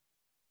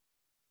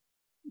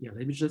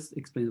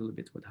explain a little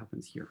bit what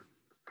happens here.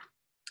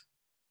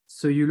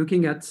 So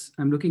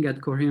I'm looking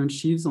at coherent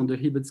sheaves on the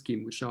Hilbert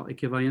scheme, which are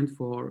equivalent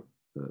for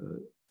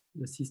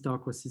the C star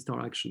cross C star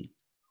action.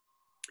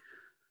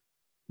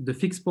 The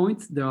fixed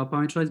points, they are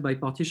parameterized by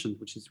partition,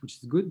 which is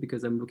good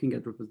because I'm looking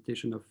at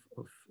representation of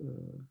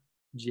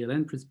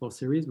GLN principal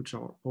series, which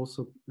are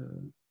also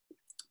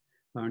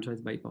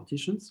parameterized by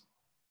partitions.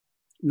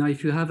 Now,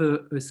 if you have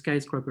a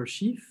skyscraper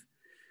sheaf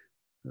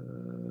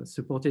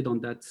supported on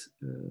that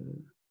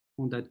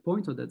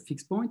point, or that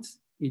fixed point,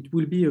 it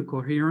will be a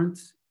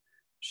coherent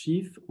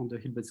sheaf on the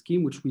Hilbert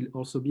scheme, which will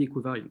also be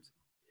equivalent.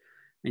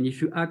 And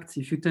if you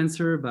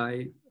tensor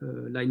by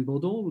line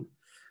bundle,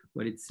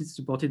 well, it's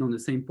supported on the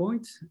same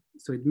point.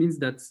 So it means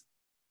that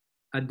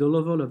at the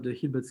level of the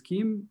Hilbert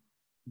scheme,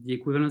 the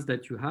equivalence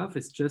that you have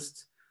is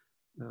just,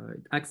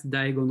 it acts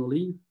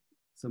diagonally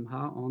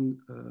somehow on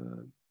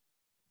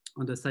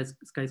the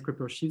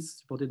skyscraper sheaves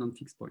supported on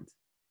fixed points.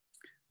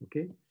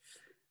 Okay.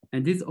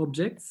 And these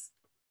objects,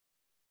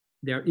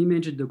 their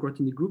image in the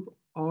Grothendieck group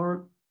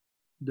are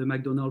the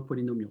Macdonald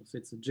polynomial. So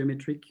it's a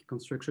geometric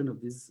construction of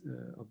this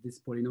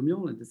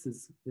polynomial, and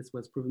this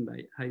was proven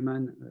by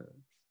Hyman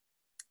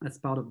as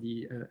part of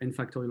the n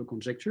factorial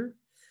conjecture.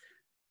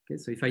 Okay,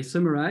 so if I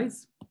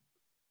summarize,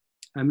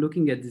 I'm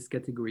looking at this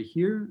category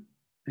here,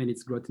 and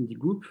it's Grothendieck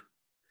group.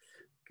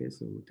 Okay,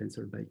 so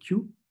tensored by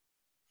Q.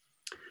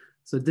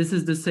 So this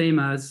is the same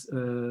as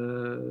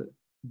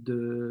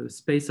the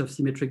space of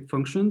symmetric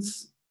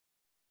functions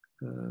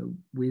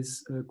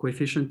with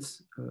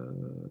coefficients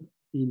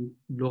in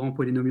Laurent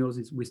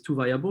polynomials with two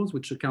variables,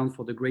 which account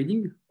for the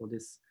grading for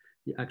the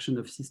action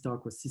of C star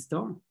cross C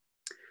star.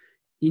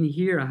 In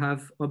here, I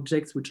have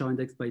objects which are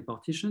indexed by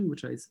partition,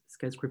 which are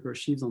skyscraper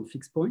sheaves on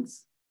fixed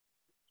points.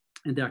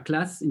 And their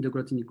class in the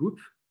Grothendieck group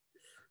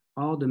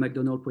are the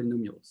Macdonald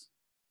polynomials,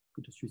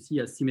 which you see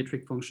as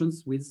symmetric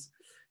functions with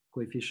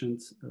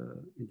coefficients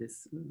in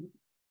this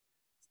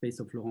space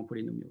of Laurent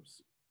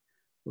polynomials.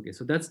 Okay,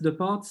 so that's the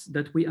parts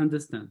that we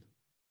understand.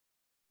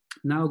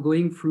 Now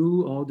going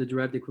through all the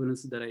derived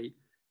equivalences that I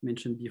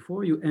mentioned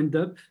before, you end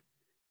up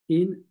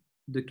in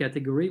the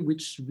category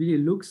which really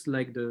looks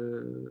like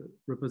the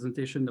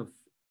representation of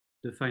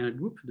the finite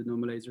group, the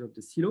normalizer of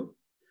the silo,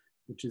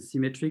 which is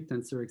symmetric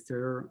tensor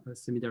exterior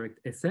semi-direct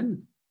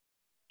SN.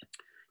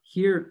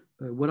 Here,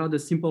 what are the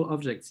simple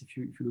objects? If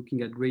you're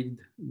looking at graded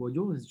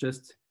module, it's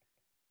just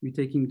you're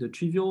taking the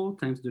trivial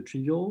times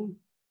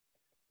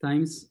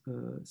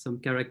some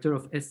character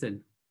of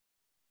Sn.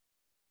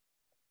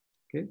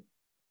 Okay.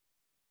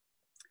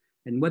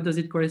 And what does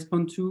it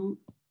correspond to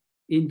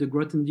in the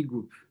Grothendieck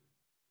group?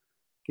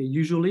 Okay,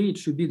 usually it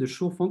should be the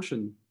Schur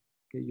function.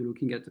 Okay, you're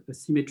looking at a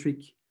symmetric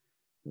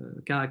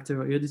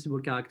character, irreducible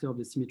character of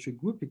the symmetric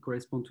group. It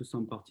corresponds to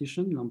some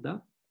partition,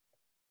 lambda.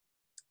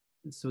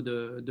 So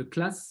the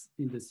class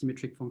in the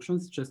symmetric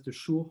functions is just a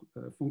Schur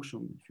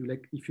function.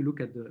 If you look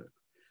at the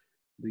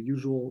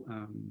usual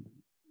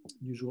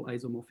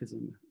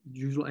isomorphism,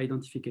 usual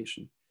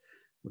identification.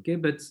 Okay,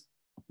 but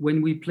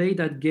when we play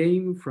that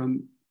game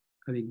from,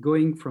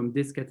 going from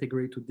this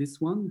category to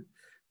this one,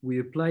 we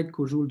applied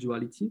Kojoule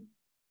duality.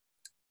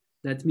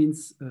 That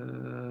means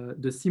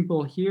the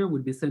simple here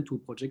will be sent to a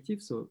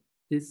projective. So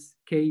this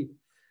K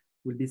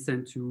will be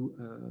sent to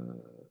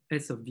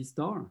S of V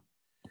star,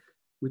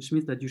 which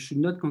means that you should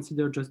not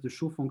consider just the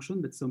Schur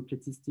function, but some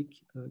platistic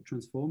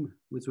transform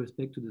with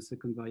respect to the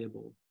second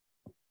variable,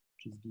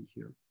 which is V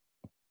here.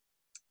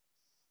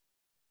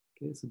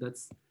 Okay, so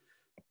that's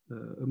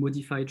a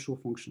modified Schur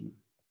function.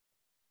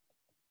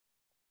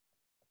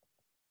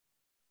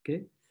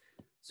 Okay,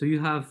 so you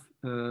have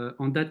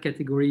on that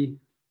category,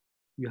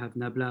 you have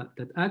nabla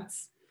that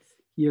acts.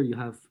 Here you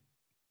have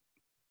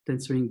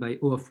tensoring by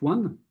O of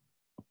 1.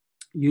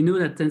 You know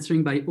that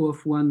tensoring by O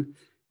of 1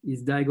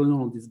 is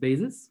diagonal on this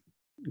basis.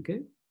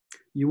 Okay,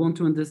 you want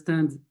to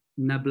understand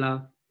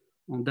nabla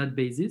on that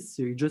basis,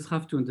 so you just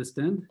have to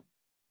understand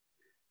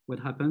what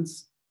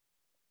happens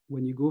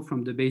when you go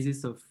from the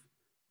basis of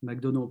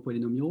Macdonald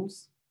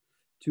polynomials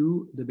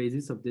to the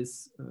basis of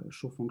this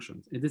Schur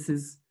function. And this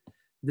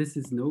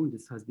is known,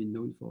 this has been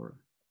known for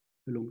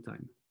a long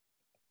time.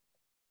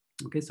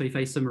 Okay, so if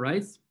I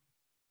summarize,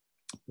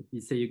 let me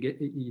say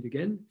it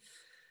again.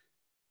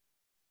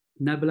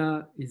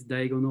 Nabla is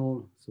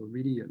diagonal, so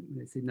really,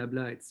 when I say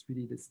nabla, it's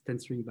really this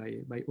tensoring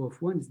by O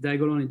of 1. It's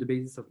diagonal in the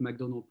basis of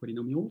Macdonald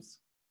polynomials.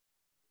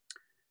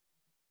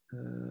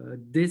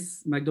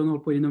 This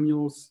Macdonald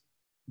polynomials,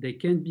 they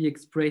can be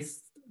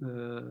expressed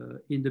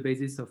in the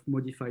basis of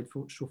modified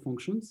Schur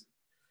functions,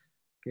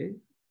 okay,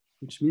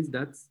 which means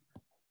that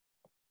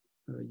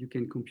you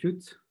can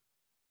compute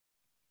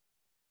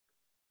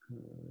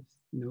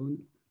known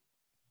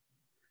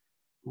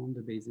on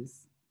the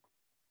basis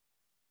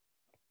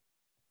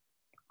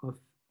of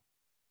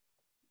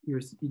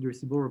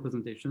irreducible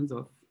representations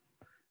of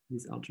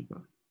this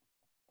algebra,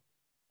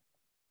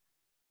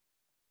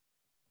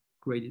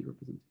 graded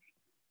representation.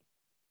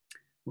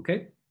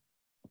 Okay,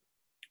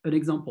 an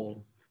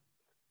example.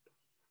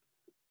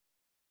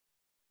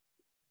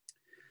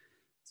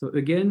 So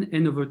again,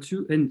 n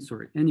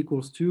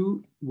equals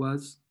 2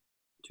 was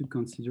to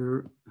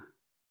consider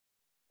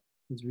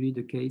is really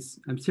the case.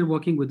 I'm still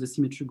working with the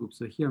symmetry group.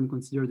 So here I'm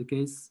considering the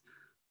case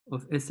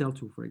of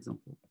SL2, for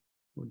example,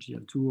 or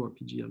GL2 or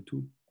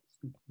PGL2.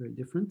 It's very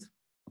different.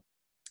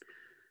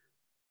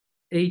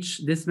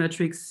 H, this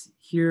matrix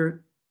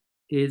here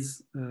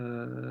is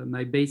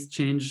my base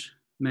change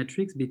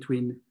matrix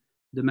between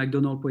the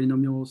Macdonald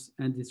polynomials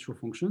and these Schur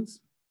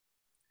functions.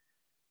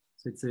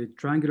 So it's a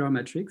triangular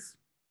matrix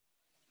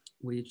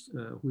which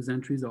whose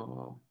entries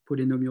are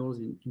polynomials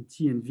in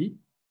T and V,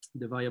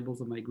 the variables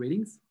of my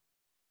gradings.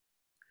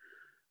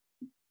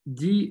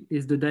 D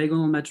is the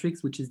diagonal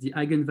matrix, which is the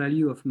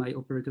eigenvalue of my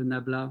operator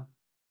nabla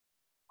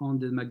on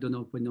the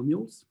Macdonald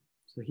polynomials.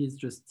 So here's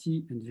just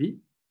T and V.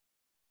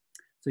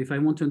 So if I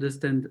want to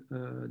understand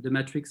the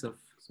matrix of,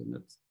 so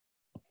not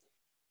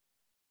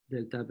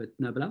delta, but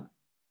nabla,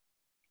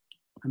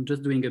 I'm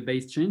just doing a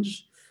base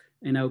change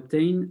and I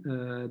obtain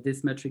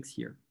this matrix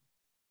here,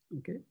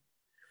 okay?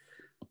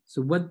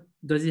 So what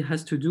does it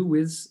has to do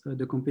with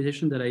the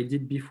computation that I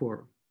did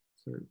before?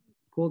 So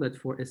call that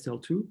for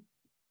SL2.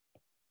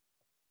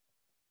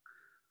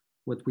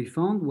 What we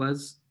found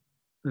was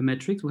a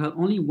matrix. We had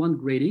only one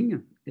grading,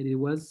 and it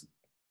was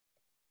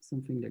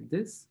something like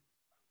this.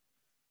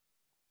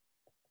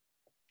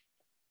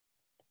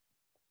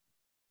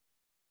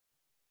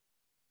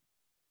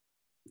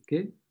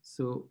 Okay,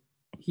 so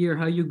here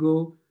how you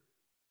go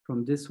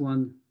from this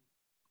one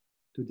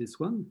to this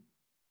one,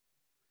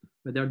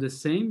 but they're the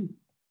same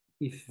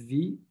if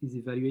V is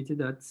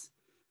evaluated at,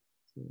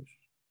 so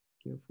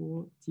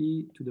careful,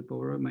 T to the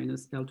power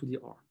minus L to the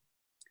R.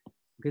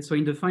 Okay, so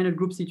in the finite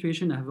group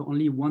situation, I have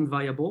only one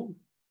variable.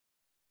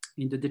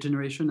 In the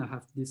degeneration, I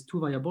have these two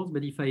variables,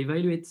 but if I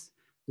evaluate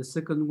the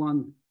second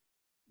one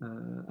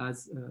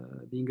as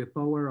being a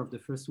power of the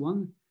first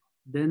one,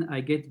 then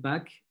I get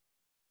back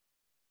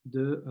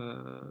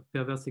the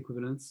perverse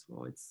equivalence,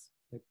 or its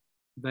like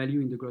value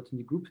in the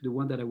Grothendieck group, the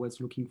one that I was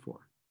looking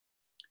for.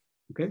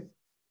 Okay,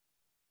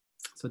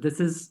 So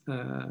this is,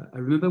 I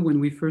remember when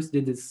we first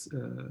did this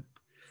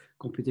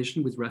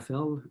computation with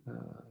Raphael,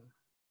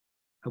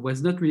 I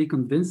was not really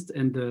convinced,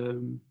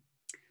 and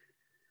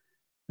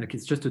like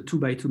it's just a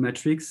 2x2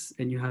 matrix,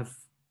 and you have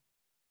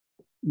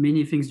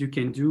many things you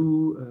can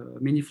do,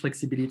 many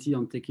flexibility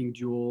on taking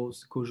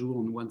duals, codual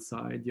on one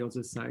side, the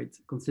other side,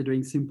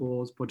 considering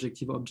simples,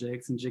 projective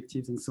objects,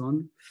 injectives, and so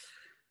on.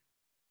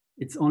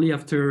 It's only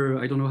after,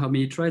 I don't know how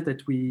many tries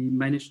that we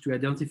managed to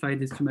identify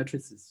these two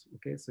matrices,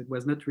 okay? So it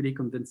was not really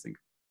convincing.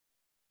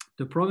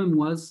 The problem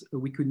was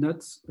we could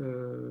not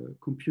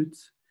compute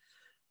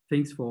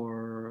things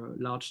for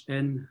large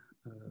N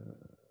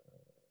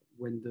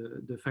when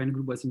the final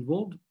group was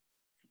involved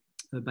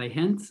by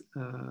hand,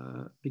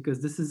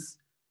 because this is,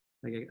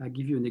 like I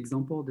give you an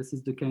example, this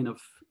is the kind of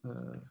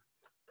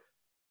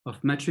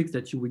matrix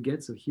that you would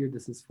get. So here,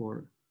 this is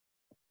for,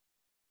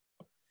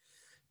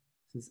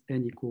 this is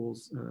N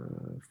equals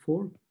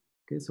 4.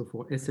 Okay, so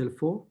for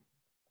SL4,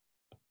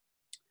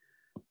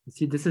 you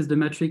see this is the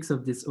matrix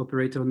of this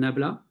operator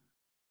nabla.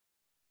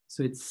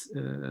 So it's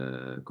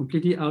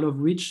completely out of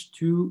reach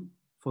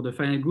for the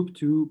final group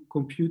to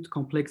compute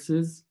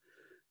complexes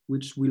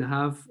which will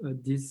have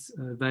these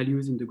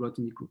values in the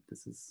Grothendieck group.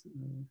 This is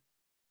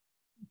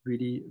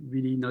really,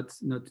 really not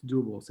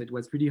doable. So it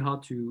was really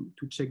hard to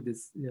check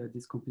this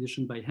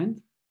computation by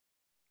hand.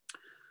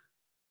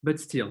 But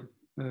still,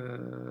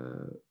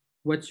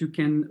 what you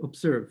can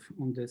observe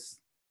on this,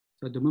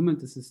 so at the moment,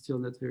 this is still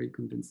not very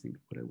convincing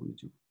what I want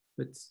to do.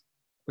 But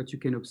what you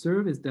can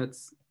observe is that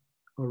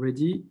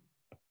already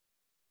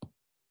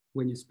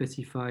when you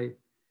specify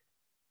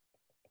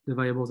the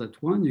variables at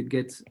 1, you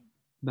get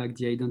back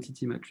the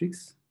identity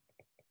matrix,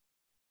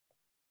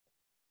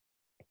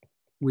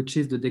 which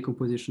is the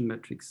decomposition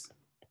matrix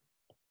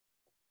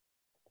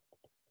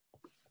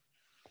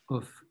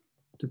of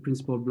the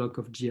principal block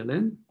of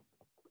GLN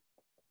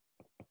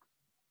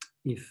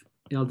if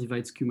L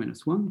divides Q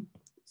minus 1.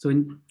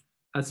 So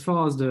as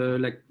far as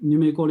the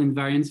numerical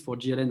invariants for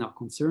GLN are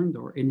concerned,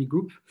 or any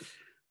group,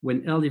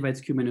 when L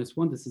divides Q minus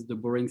 1, this is the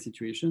boring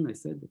situation. I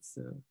said it's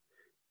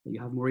you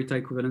have Morita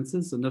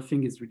equivalences, so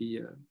nothing is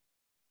really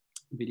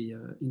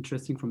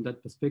interesting from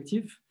that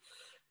perspective.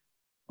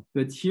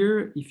 But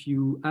here, if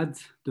you add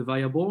the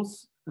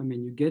variables, I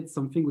mean, you get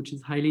something which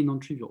is highly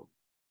non-trivial.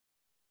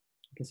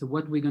 Okay, so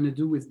what we're going to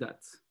do with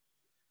that?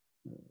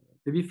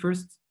 Maybe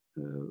first,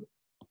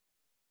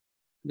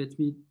 let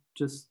me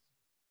just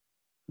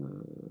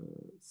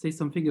say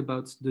something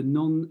about the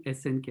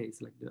non-SN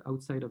case, like the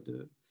outside of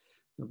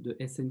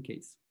the SN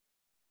case.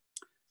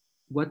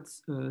 What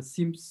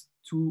seems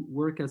to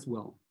work as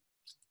well?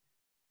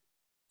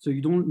 So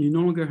you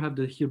no longer have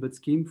the Hilbert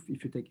scheme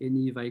if you take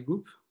any Vi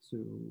group. So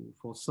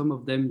for some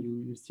of them,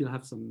 you still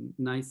have some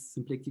nice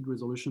symplectic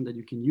resolution that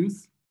you can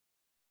use.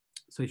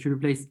 So if you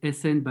replace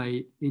Sn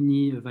by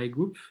any Vi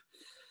group,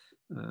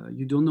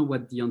 you don't know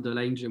what the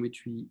underlying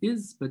geometry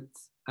is, but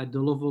at the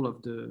level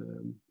of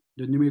the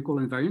numerical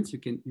invariance, you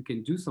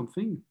can do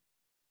something.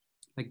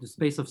 Like the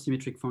space of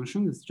symmetric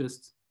function is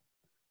just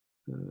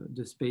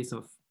the space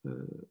of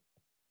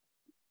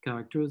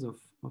characters of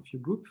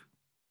your group.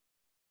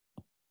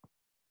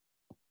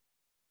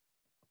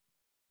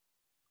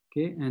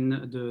 Okay,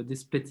 and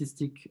this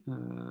platistic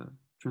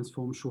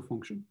transform show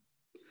function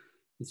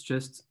is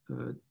just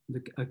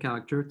a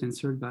character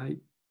tensored by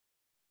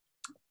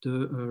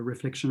the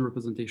reflection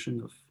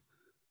representation of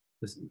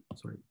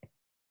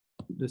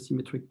the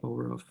symmetric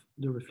power of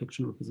the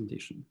reflection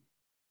representation,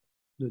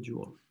 the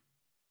dual.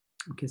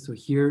 Okay, so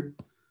here,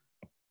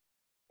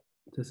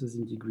 this is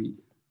in degree,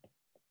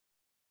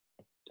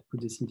 to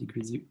put this in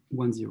degree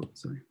 1, 0,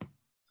 sorry.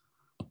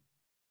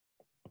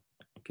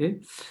 Okay.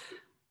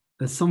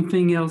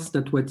 Something else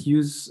that was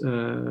used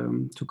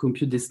to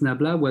compute this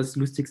nabla was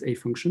Lustig's A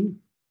function.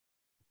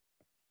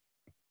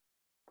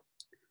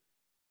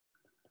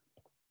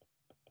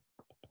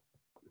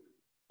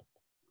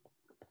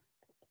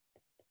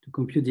 To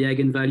compute the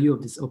eigenvalue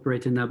of this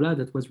operator nabla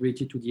that was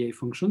related to the A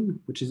function,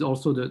 which is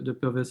also the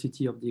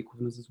perversity of the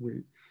equivalences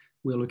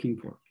we're looking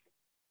for.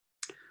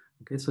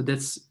 Okay, so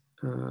that's,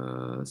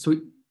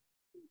 so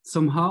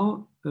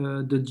somehow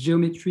the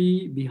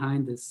geometry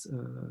behind this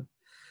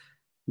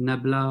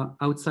nabla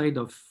outside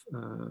of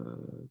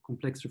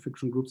complex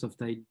reflection groups of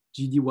type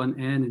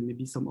GD1N and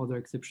maybe some other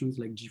exceptions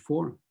like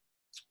G4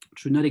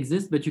 should not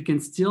exist, but you can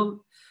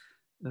still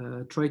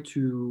try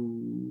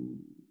to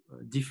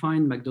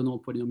define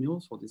Macdonald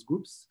polynomials for these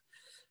groups.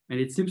 And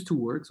it seems to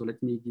work. So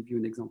let me give you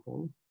an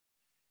example.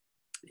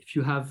 If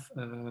you have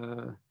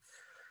a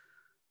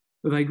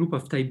Vi group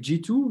of type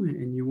G2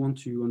 and you want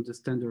to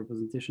understand the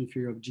representation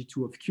theory of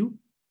G2 of Q,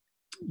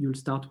 you'll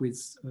start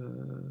with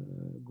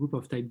a group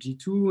of type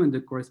G2 and the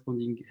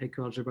corresponding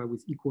Hecker algebra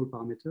with equal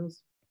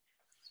parameters.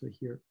 So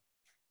here.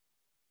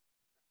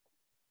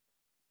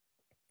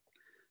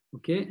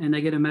 Okay, and I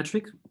get a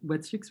matrix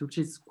which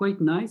is quite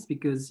nice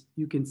because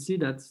you can see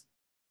that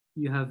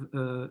you have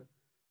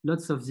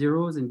lots of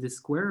zeros in this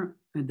square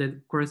and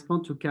that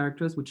correspond to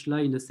characters which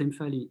lie in the same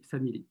family.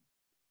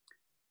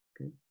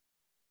 Okay.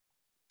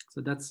 So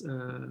that's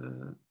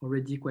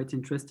already quite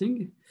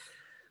interesting.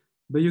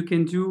 But you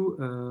can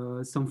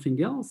do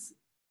something else.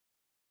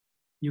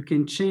 You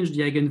can change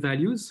the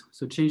eigenvalues.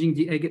 So changing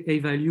the A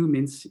value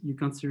means you're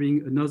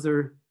considering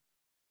another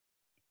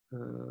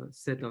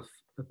set of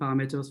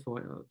parameters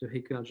for the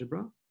Hecke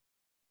algebra.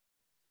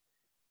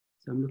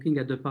 So I'm looking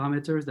at the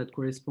parameters that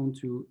correspond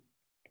to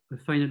a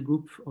finite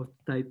group of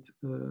type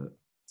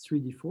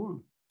 3D4.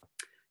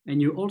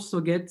 And you also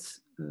get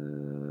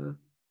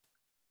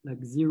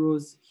like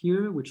zeros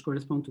here, which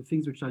correspond to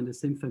things which are in the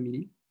same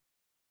family,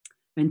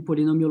 and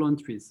polynomial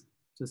entries.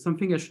 So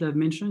something I should have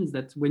mentioned is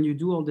that when you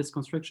do all this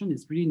construction,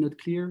 it's really not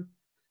clear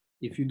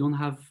if you don't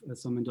have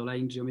some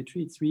underlying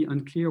geometry. It's really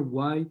unclear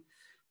why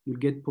you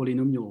get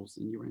polynomials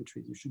in your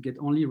entries. You should get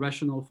only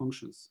rational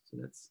functions. So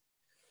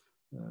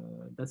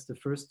that's the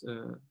first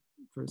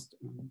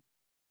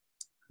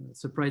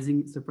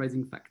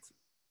surprising fact.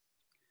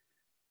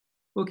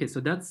 Okay, so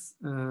that's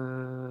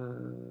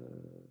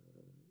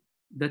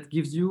that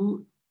gives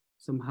you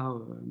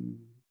somehow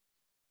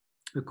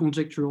a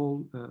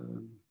conjectural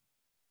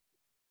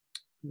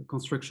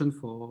construction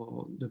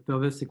for the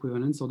perverse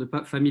equivalence or the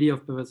family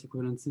of perverse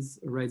equivalences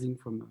arising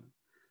from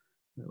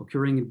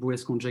occurring in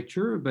Bouet's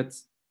conjecture. But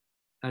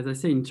as I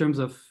say, in terms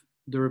of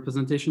the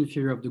representation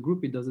theory of the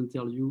group, it doesn't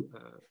tell you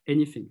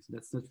anything. So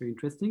that's not very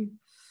interesting.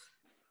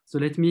 So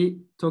let me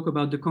talk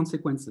about the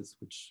consequences,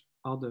 which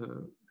are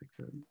the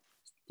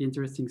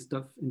interesting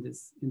stuff in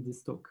this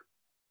talk.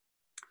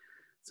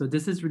 So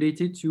this is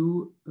related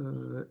to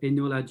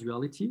Enola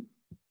duality.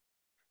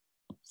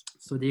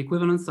 So the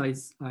equivalence I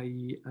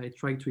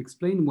tried to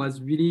explain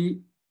was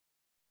really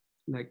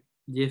like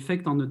the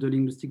effect on the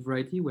linguistic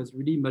variety was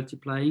really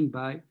multiplying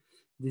by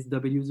this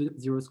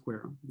W0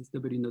 square, this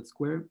W0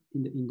 square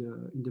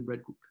in the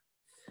bread group.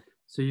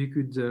 So you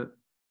could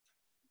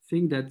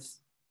think that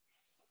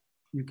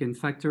you can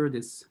factor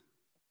this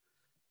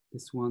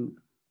one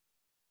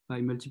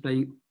by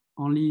multiplying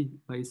only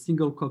by a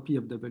single copy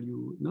of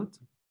W0.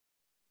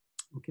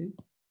 Okay.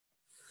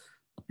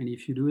 And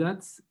if you do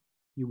that,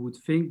 you would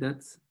think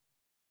that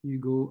you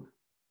go,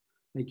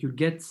 like you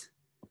get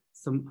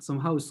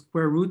somehow a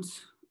square root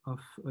of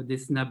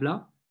this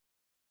nabla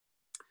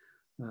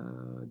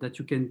that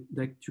you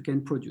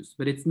can produce.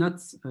 But it's not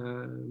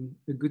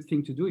a good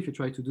thing to do. If you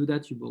try to do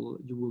that, you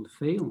will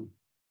fail.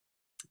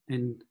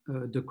 And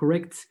the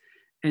correct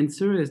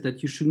answer is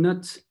that you should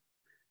not,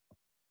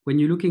 when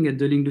you're looking at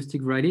the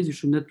linguistic varieties, you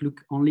should not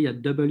look only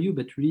at W,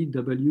 but really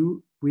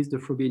W with the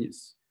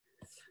Frobenius.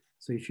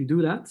 So if you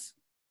do that,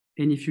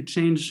 and if you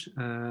change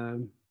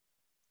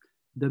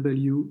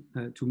W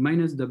to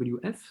minus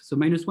WF, so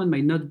 -1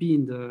 might not be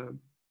in the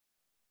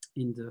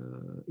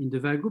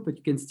var group, but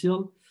you can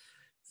still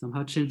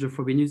somehow change the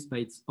Frobenius by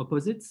its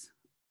opposite,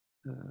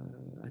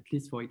 at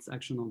least for its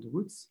action on the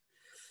roots.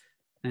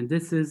 And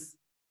this is,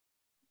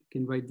 you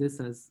can write this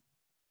as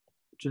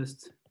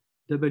just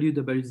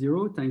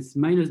W0 times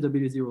minus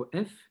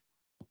W0F,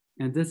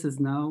 and this is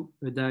now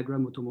a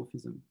diagram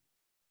automorphism.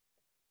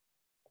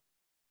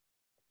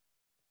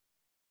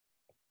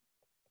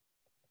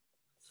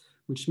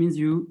 Which means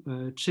you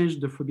change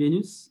the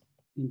Frobenius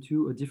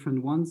into a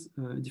different one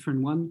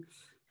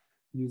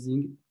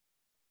using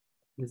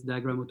this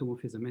diagram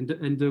automorphism.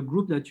 And the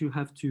group that you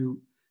have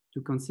to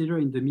consider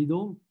in the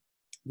middle,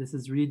 this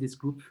is really this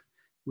group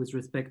with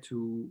respect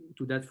to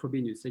that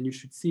Frobenius. And you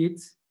should see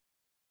it,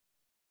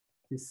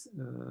 this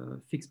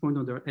fixed point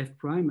under F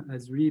prime,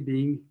 as really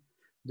being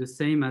the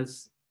same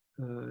as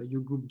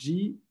your group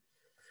G,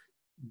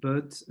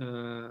 but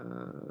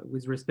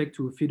with respect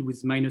to a field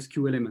with minus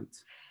Q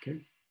element.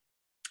 Okay.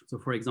 So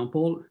for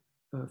example,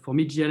 for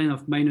me, GLN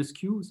of minus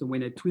Q, so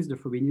when I twist the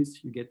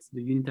Frobenius, you get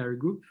the unitary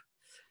group.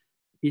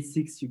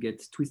 E6, you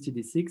get twisted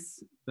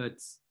E6, but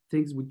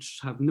things which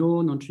have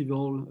no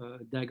non-trivial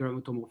diagram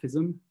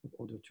automorphism of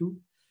order 2,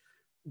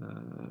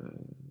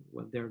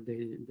 well,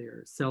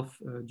 they're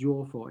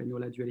self-dual for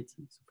Enola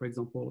duality. So for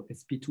example,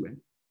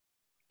 SP2N.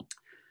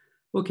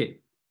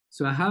 Okay,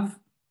 so I have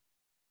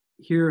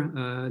here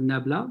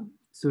Nabla.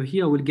 So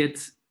here I will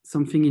get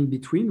something in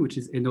between, which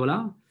is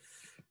Enola.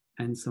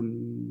 And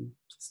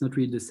it's not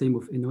really the same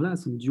of Enola,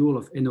 some dual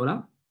of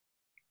Enola.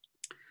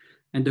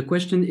 And the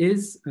question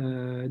is,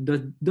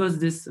 does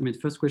this, I mean,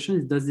 first question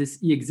is, does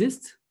this E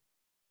exist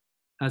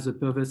as a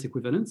perverse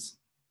equivalence?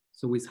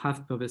 So with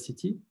half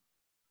perversity.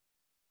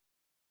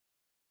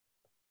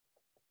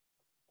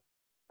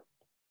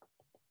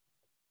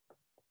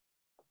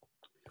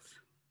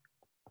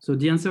 So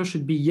the answer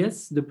should be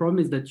yes. The problem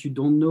is that you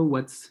don't know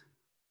what,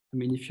 I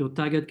mean, if your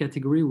target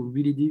category will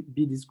really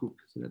be this group.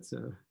 So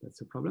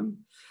that's a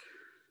problem.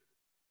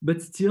 But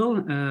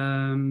still,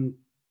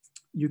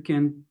 you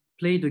can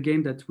play the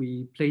game that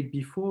we played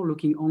before,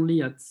 looking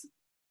only at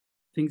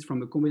things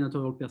from a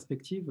combinatorial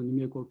perspective, a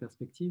numerical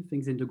perspective,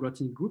 things in the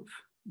Grothendieck group.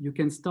 You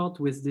can start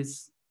with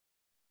this,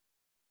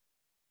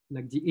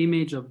 like the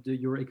image of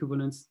your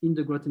equivalence in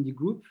the Grothendieck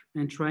group,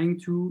 and trying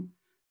to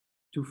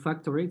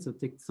factor it, so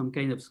take some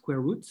kind of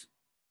square root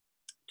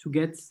to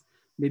get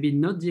maybe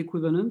not the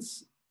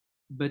equivalence,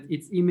 but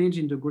its image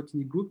in the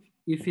Grothendieck group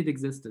if it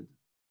existed.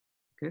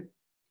 okay?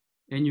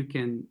 And you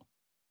can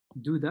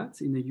do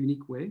that in a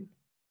unique way.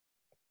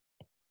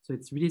 So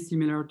it's really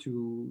similar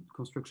to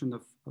construction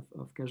of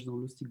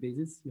Cauchy-Donald-Lustig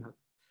basis. You have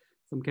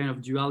some kind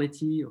of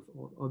duality of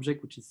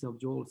object which is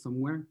self-dual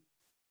somewhere.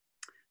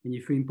 And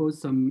if you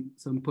impose some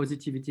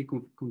positivity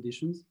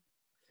conditions,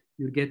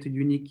 you'll get a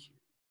unique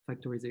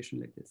factorization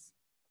like this.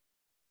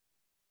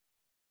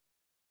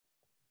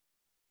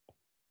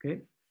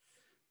 Okay,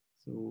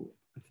 so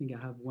I think I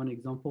have one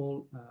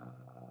example.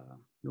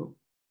 No,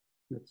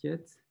 not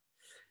yet.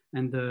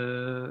 And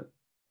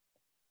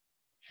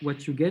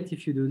what you get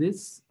if you do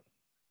this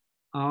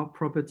are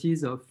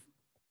properties of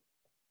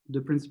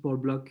the principal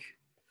block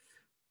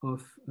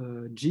of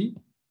G.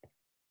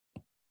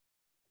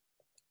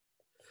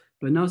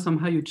 But now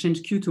somehow you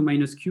change Q to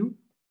minus Q.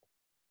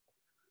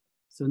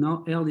 So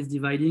now L is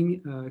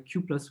dividing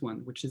Q plus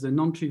 1, which is a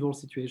non-trivial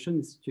situation,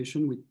 a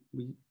situation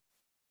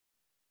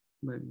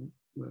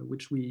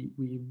which we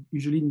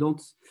usually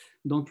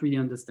don't really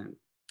understand.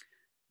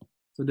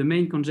 So the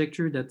main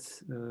conjecture that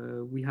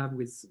we have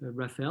with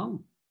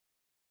Raphael,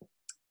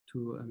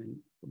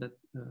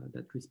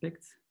 that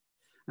respect,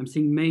 I'm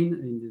saying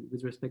main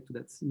with respect to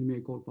that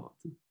numerical part.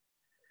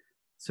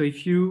 So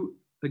if you,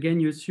 again,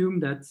 you assume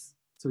that,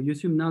 so you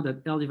assume now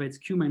that L divides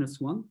Q minus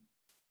 1.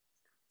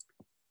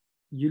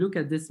 You look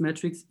at this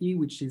matrix E,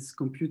 which is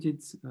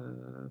computed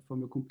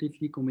from a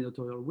completely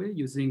combinatorial way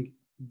using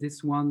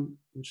this one,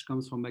 which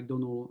comes from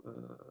Macdonald's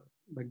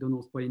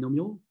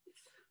polynomial.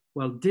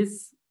 Well,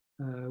 this,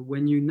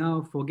 when you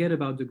now forget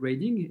about the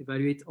grading,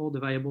 evaluate all the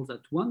variables at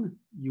 1,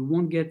 you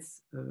won't get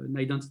an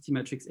identity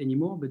matrix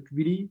anymore, but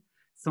really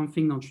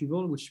something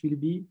non-trivial, which will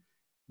be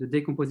the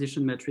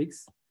decomposition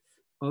matrix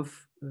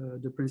of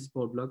the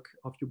principal block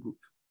of your group.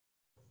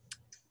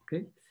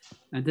 Okay,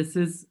 and this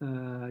is,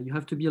 you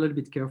have to be a little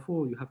bit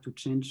careful. You have to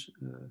change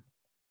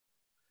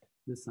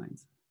the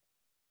signs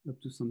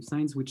up to some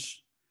signs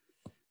which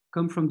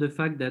come from the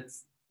fact that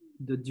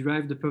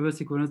the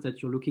perverse equivalence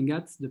that you're looking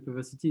at, the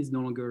perversity is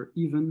no longer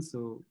even,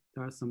 so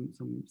there are some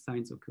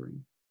signs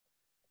occurring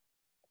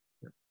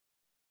here.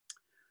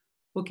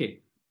 Okay,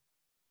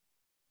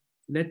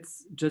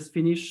 let's just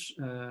finish.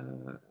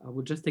 I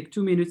will just take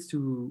 2 minutes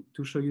to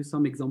show you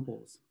some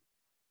examples.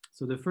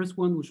 So the first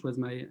one, which was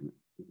my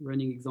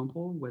running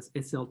example, was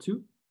SL2.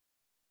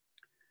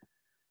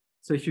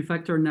 So if you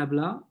factor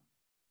nabla,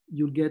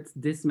 you'll get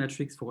this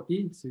matrix for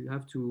E. So you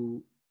have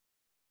to,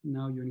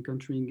 now you're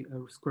encountering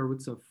square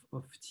roots of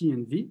T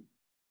and V,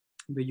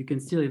 but you can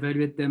still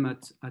evaluate them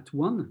at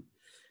 1.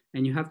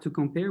 And you have to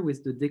compare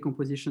with the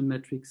decomposition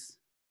matrix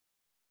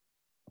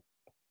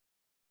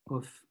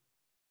of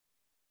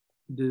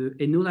the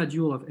enola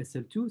dual of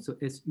SL2, so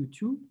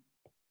SU2,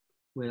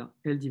 where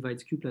L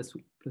divides Q plus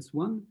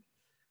 1,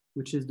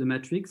 which is the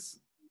matrix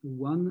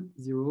 1,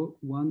 0,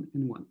 1,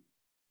 and 1.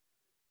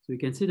 So you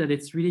can see that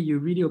it's really, you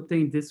really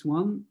obtain this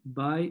one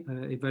by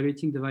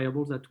evaluating the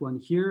variables at 1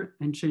 here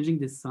and changing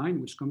this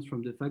sign, which comes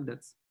from the fact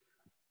that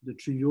the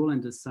trivial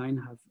and the sign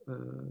have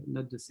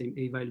not the same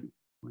A value.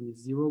 One is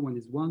 0, one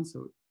is 1,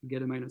 so you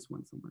get a minus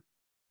 1 somewhere.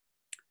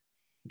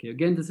 Okay,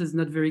 again, this is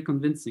not very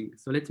convincing.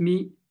 So let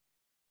me,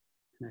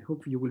 and I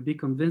hope you will be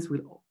convinced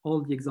with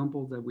all the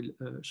examples I will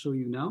show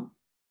you now.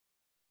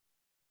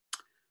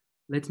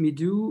 Let me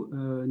do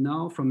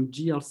now from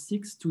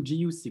GL6 to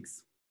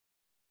GU6.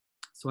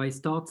 So I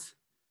start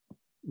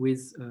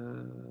with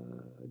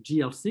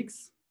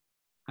GL6.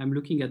 I'm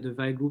looking at the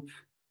Vi group,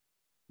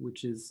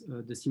 which is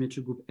the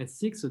symmetric group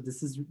S6. So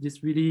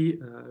this really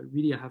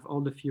I have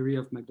all the theory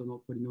of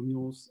Macdonald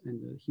polynomials and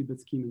the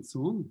Hilbert scheme and so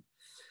on.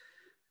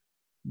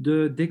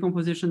 The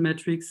decomposition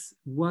matrix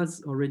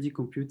was already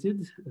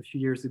computed a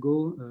few years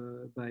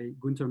ago by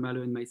Gunther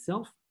Mahler and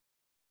myself.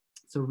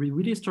 So we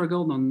really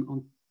struggled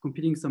on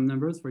computing some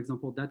numbers, for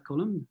example, that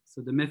column.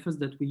 So the methods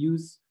that we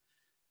use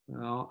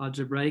are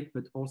algebraic,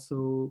 but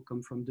also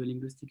come from the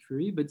linguistic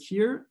theory. But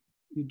here,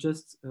 you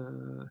just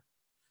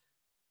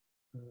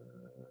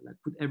like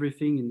put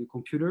everything in the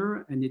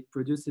computer and it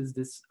produces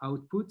this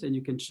output, and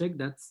you can check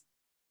that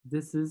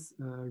this is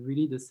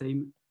really the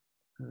same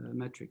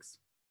matrix.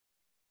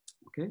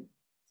 Okay,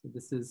 so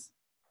this is,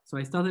 so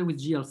I started with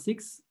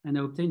GL6 and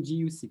I obtained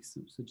GU6,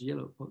 so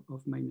GL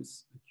of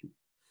minus Q.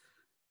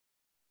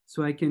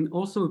 So I can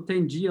also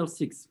obtain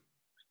GL6.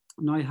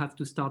 Now I have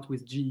to start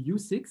with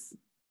GU6,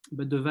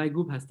 but the Vi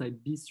group has type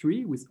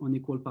B3 with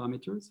unequal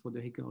parameters for the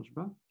Hecke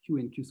algebra, Q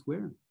and Q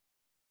squared.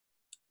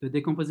 The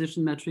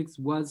decomposition matrix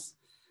was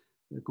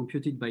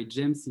computed by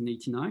James in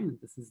 '89.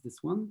 This is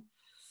this one.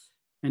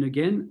 And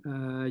again,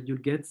 you'll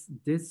get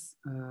this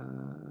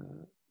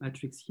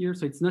matrix here.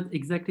 So it's not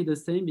exactly the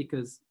same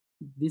because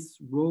this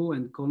row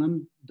and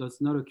column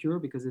does not occur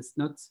because it's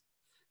not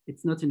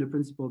in the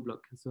principal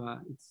block. So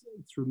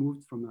it's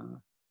removed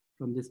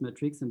from this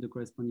matrix and the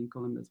corresponding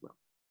column as well.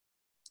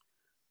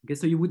 Okay,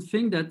 so you would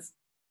think that,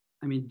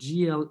 I mean,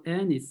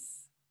 GLN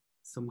is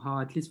somehow,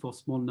 at least for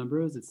small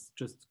numbers, it's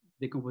just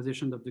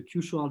decomposition of the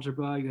Q-show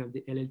algebra, you have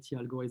the LLT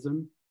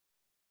algorithm.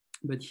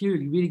 But here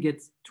you really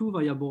get 2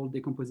 variable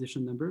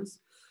decomposition numbers.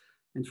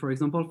 And for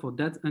example, for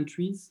that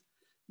entries,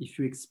 if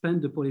you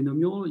expand the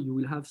polynomial, you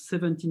will have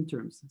 17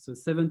 terms. So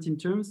 17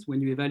 terms, when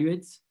you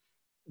evaluate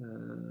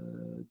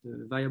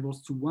the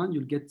variables to 1,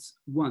 you'll get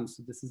 1.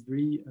 So this is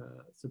very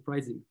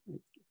surprising.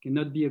 It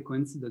cannot be a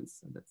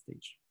coincidence at that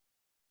stage.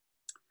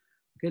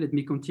 Okay, let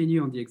me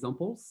continue on the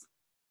examples.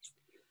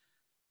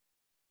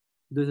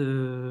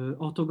 The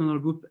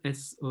orthogonal group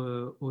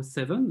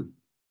S07.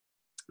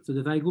 So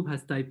the Weil group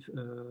has type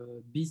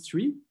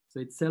B3, so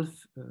it's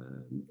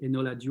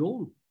self-Enola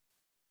dual.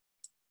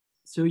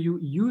 So you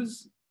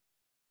use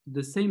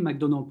the same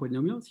Macdonald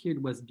polynomials. Here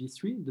it was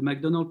B3. The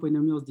Macdonald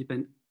polynomials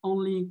depend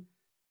only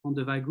on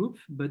the Weil group,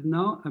 but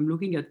now I'm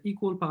looking at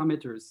equal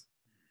parameters.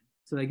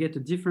 So I get a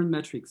different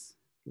matrix.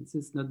 This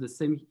is not the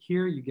same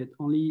here. You get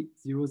only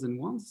zeros and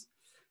ones.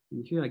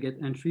 And here I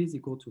get entries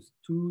equal to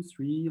 2,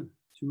 3,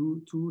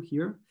 2, 2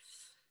 here.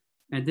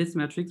 And this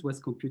matrix was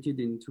computed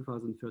in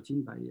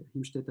 2013 by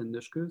Himstedt and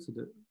Nöschke. So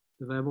the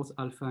variables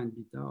alpha and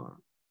beta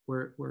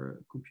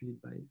were computed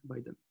by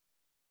them.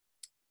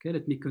 Okay,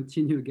 let me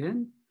continue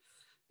again.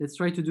 Let's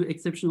try to do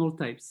exceptional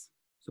types.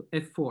 So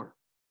F4.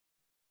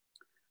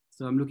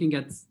 So I'm looking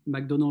at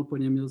Macdonald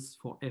polynomials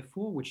for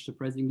F4, which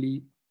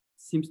surprisingly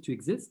seems to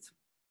exist.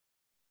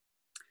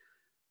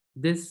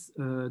 This,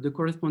 the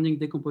corresponding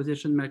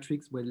decomposition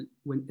matrix when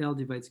L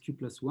divides Q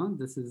plus 1,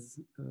 this is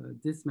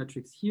this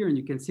matrix here. And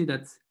you can see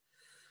that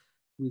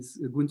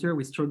with Gunther,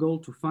 we struggle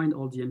to find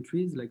all the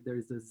entries, like there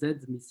is a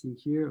Z missing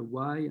here, a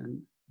Y,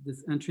 and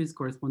this entries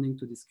corresponding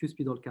to this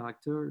cuspidal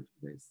character.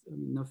 There's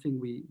nothing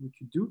we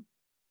could do.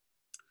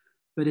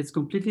 But it's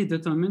completely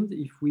determined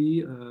if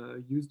we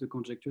use the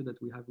conjecture that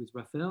we have with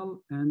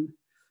Raphael. And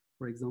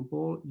for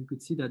example, you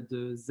could see that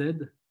the Z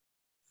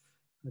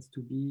has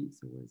to be,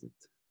 so where is it?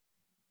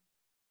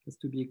 Has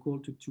to be equal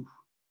to 2.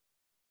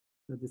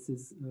 So this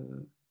is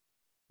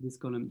this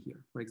column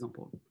here, for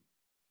example.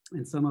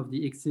 And some of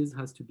the x's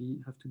have to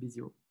be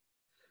 0.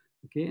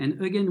 Okay,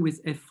 and again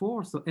with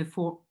F4, so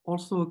F4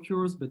 also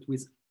occurs, but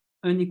with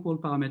unequal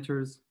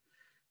parameters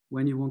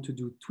when you want to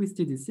do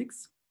twisted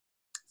E6.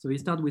 So you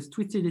start with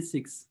twisted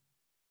E6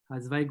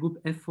 as Weil group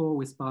F4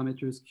 with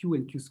parameters Q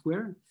and Q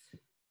square,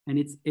 and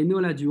its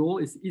Enola dual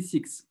is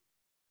E6.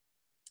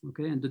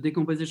 Okay, and the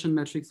decomposition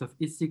matrix of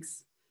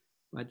E6,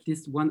 at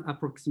least one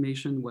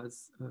approximation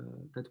was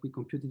that we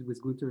computed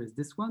with Gunther is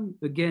this one.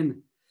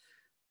 Again,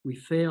 we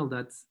failed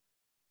at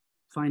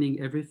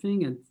finding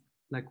everything, and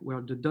like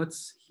where the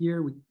dots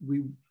here,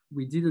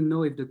 we didn't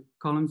know if the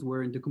columns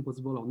were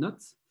indecomposable or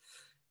not.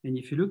 And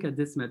if you look at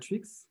this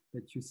matrix,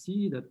 that you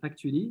see that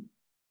actually,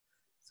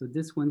 so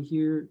this one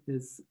here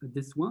is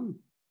this one.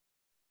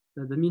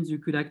 That means you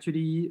could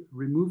actually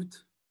remove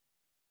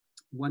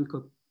one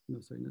copy, no,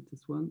 sorry, not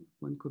this one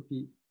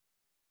copy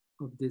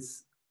of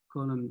this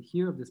column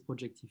here, of this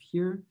projective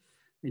here.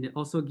 And it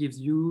also gives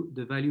you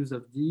the values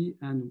of D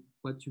and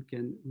what you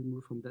can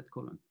remove from that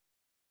column.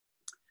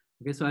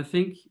 Okay, so I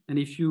think, and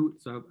if you,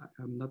 so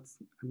I'm not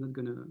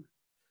gonna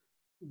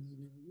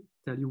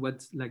tell you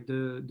what like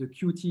the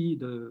QT,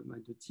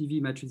 the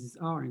TV matrices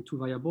are in 2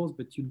 variables,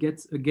 but you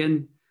get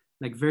again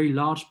like very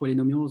large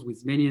polynomials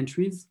with many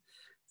entries.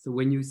 So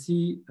when you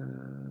see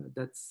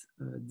that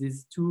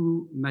these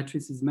 2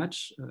 matrices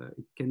match,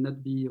 it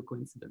cannot be a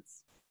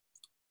coincidence.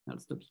 I'll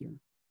stop here.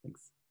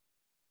 Thanks.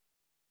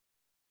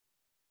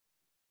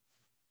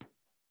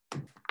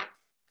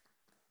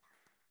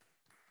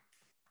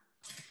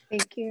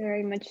 Thank you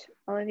very much,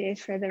 Olivier,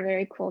 for the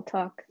very cool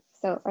talk.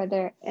 So are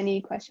there any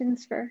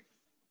questions for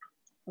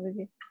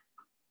Olivier?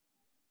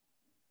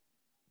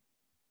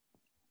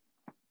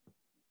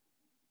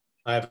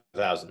 I have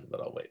 1,000, but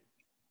I'll wait.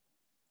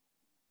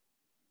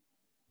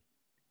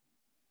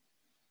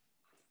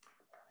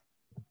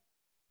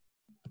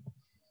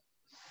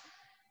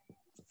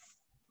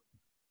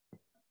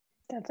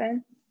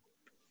 Stefan?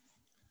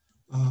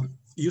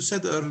 You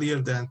said earlier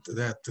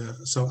that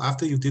so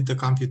after you did the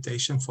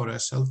computation for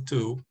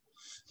SL2,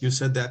 you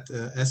said that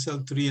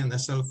SL3 and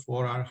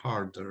SL4 are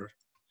harder,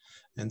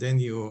 and then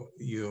you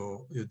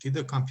did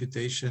the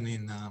computation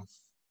in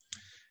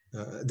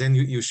then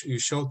you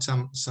showed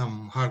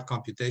some hard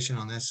computation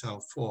on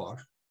SL4,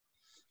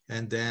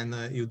 and then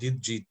you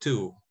did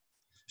G2.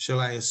 Shall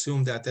I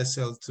assume that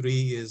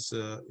SL3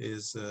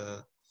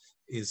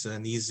 is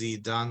an easy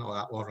done,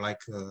 or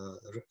like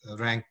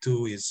rank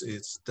 2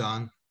 is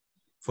done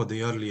for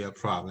the earlier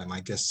problem? I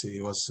guess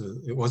it was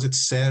it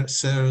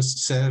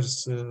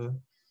Serre's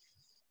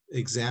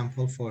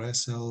example for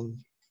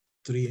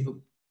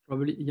SL3?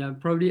 Probably, yeah,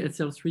 probably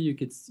SL3 you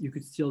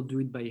could still do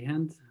it by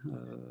hand.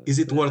 Is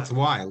it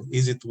worthwhile?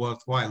 Is it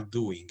worthwhile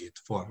doing it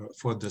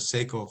for the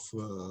sake of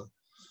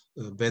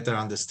better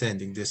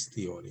understanding this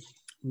theory?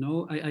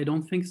 No, I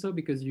don't think so,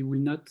 because you will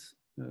not.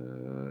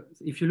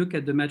 If you look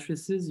at the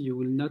matrices, you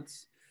will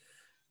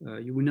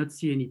not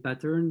see any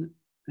pattern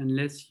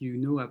unless you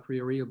know a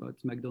priori about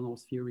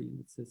Macdonald's theory.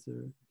 It says,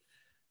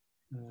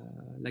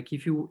 like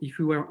if you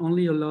were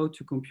only allowed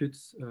to compute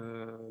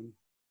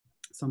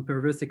some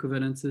perverse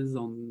equivalences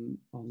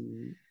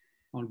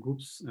on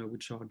groups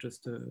which are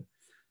just an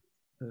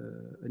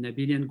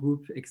abelian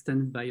group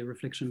extended by a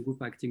reflection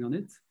group acting on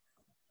it,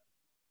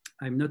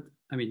 I'm not,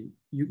 I mean,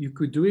 you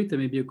could do it,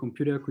 and maybe a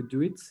computer could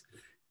do it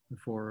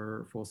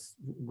for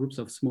groups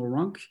of small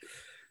rank,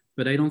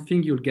 but I don't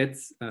think you'll get,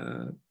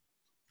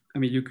 I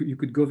mean, you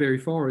could go very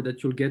far, or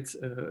that you'll get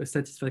a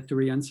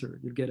satisfactory answer.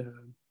 You'll get a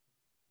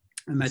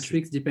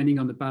matrix depending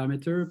on the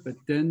parameter, but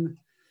then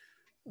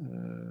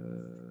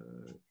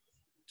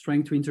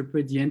trying to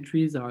interpret the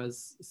entries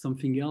as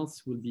something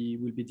else will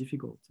be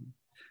difficult.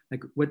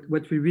 Like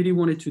what we really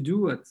wanted to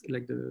do at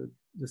like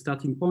the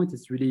starting point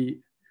is really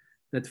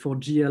that for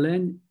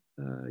GLN,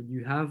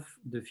 you have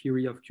the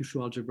theory of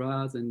Jussieu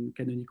algebras and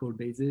canonical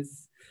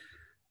bases,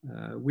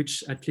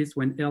 which at least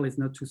when L is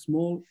not too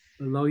small,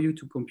 allow you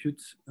to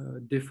compute a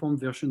deformed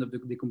version of the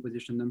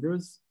decomposition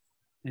numbers.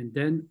 And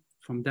then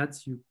from that,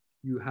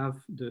 you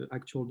have the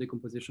actual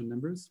decomposition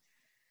numbers.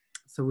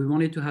 So we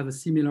wanted to have a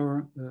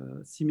similar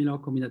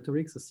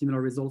combinatorics, so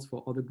similar results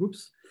for other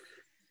groups,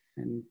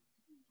 and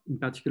in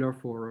particular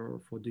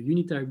for the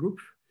unitary group.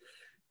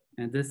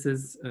 And this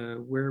is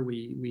where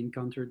we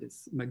encountered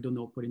this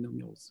Macdonald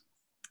polynomials.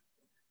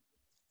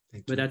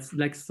 But that's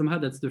like somehow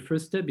that's the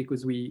first step,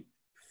 because we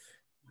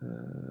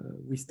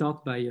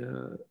start by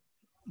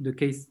the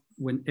case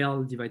when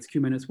L divides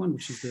Q minus 1,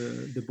 which is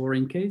the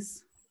boring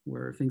case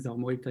where things are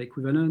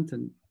multi-equivalent,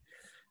 and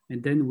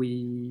then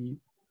we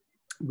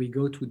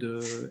go to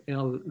the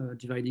L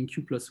dividing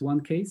Q plus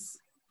 1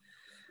 case.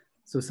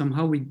 So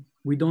somehow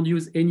we don't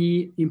use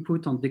any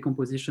input on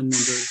decomposition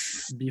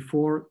numbers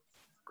before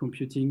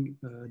computing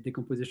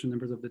decomposition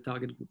numbers of the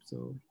target group.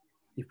 So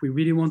if we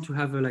really want to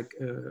have a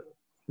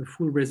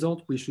full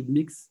result, we should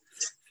mix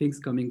things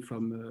coming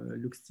from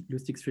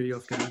Lustig's theory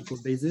of canonical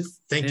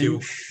bases. Thank you.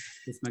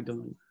 This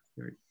Macdonald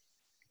theory.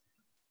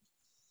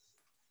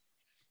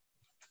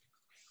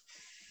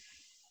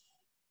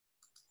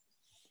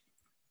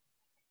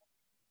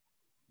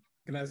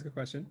 Can I ask a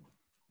question?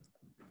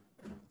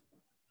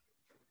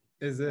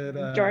 Is it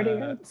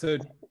Jordan? so?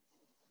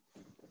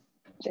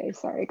 Jay,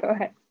 sorry, go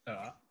ahead.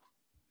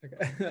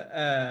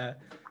 Okay.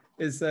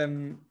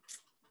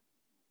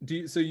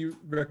 So you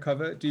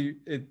recover?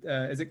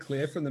 Is it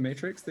clear from the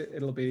matrix that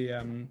it'll be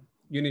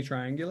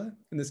unitriangular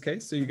in this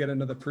case? So you get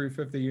another proof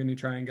of the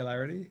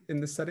unitriangularity in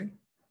this setting?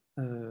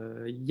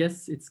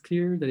 Yes, it's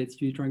clear that it's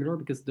unitriangular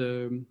because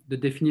the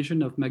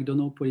definition of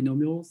Macdonald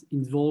polynomials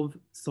involve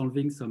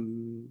solving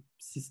some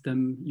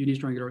system,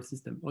 unitriangular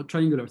system, or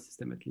triangular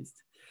system at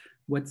least.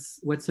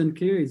 What's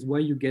unclear is why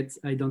you get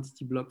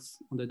identity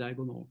blocks on the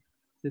diagonal.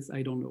 This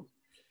I don't know.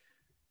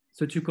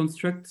 So to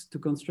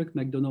construct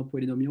Macdonald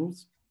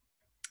polynomials,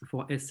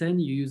 for Sn,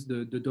 you use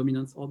the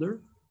dominance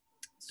order.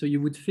 So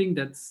you would think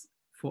that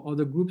for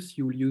other groups,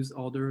 you will use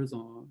orders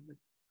or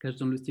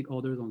Kazhdan-Lustig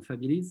orders on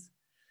families,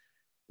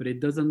 but it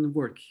doesn't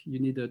work. You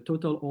need a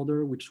total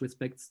order which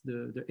respects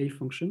the A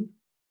function.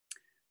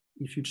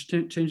 If you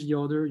change the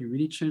order, you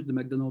really change the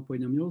Macdonald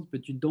polynomials,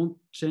 but you don't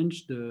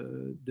change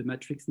the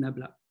matrix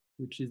nabla,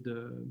 which is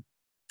the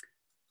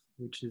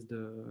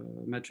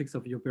matrix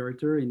of the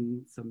operator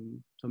in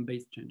some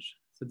base change.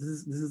 So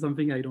this is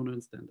something I don't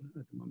understand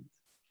at the moment.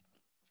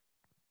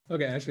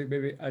 Okay, actually,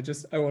 maybe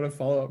I want a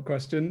follow-up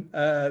question.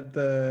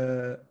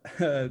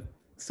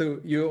 So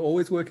you're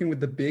always working with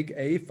the big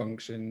A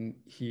function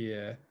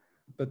here,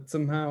 but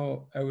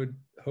somehow I would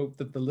hope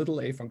that the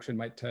little a function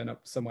might turn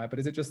up somewhere. But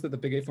is it just that the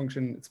big A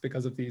function, it's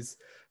because of these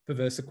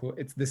perverse,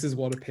 this is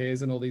what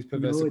appears in all these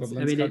perverse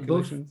equivalence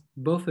calculations?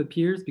 Both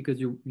appears because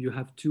you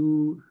have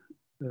two,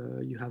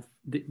 you have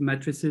the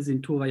matrices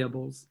in two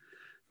variables.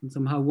 And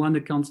somehow one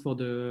accounts for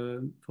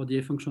the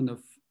A function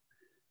of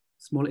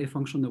small a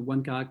function of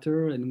one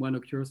character, and one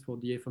occurs for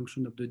the A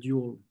function of the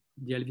dual,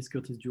 the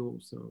Elvis-Curtis dual.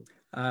 So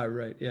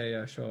right,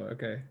 yeah, sure,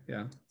 okay,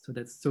 yeah.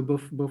 So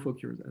both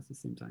occurs at the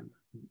same time.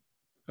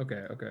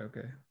 Okay.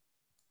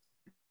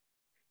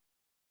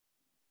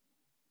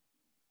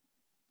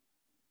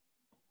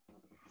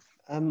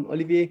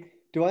 Olivier,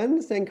 do I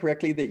understand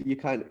correctly that you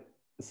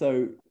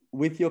so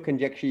with your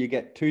conjecture, you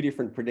get two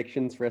different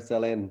predictions for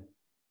SLN?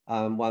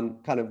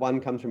 One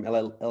comes from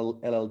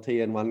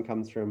LLT and one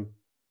comes from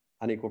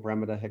unequal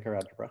parameter Hecker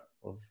algebra?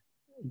 Or?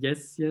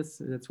 Yes,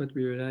 that's what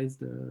we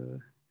realized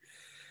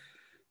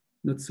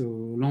not so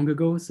long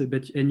ago. So,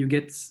 and you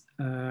get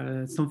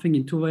something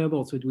in two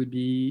variables. So it would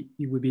be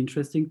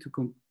interesting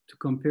to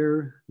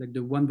compare like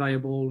the one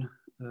variable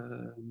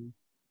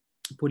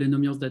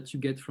polynomials that you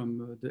get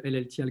from the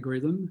LLT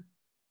algorithm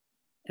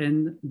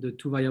and the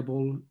two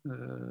variable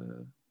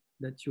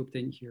that you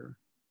obtain here.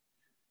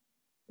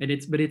 And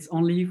it's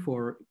only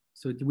for,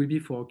 so it will be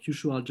for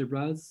Jussieu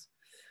algebras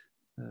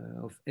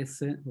of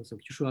Sn, so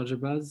Jussieu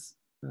algebras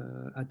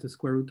at the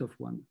square root of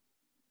 1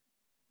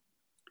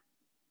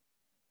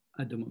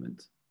 at the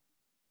moment.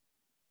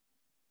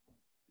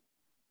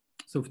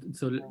 So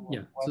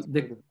yeah. So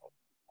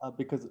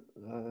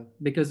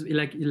because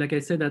like I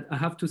said, that I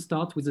have to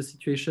start with a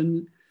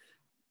situation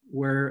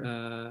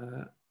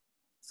where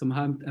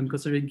somehow I'm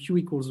considering Q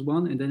equals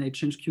 1, and then I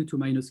change Q to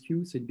minus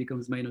Q, so it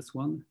becomes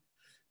 -1,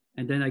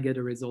 and then I get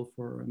a result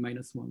for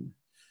 -1.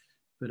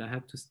 But I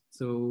have to,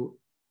 so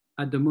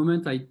at the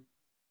moment, I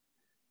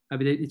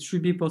mean, it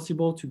should be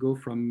possible to go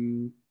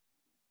from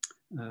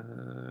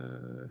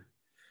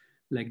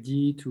like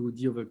D to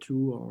D over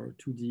 2 or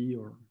 2D,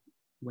 or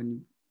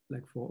when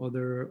like for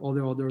other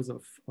orders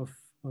of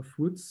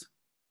roots,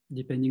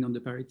 depending on the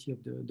parity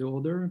of the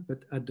order.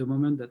 But at the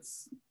moment,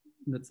 that's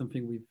not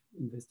something we've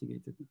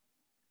investigated.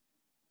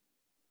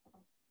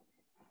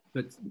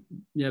 But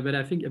yeah, but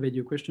I think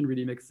your question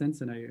really makes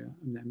sense, and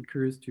I'm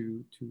curious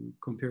to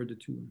compare the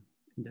two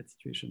in that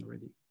situation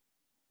already.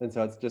 And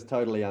so it's just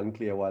totally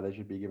unclear why they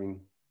should be giving.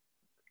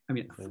 I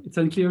mean, it's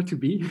unclear to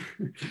be.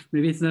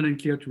 Maybe it's not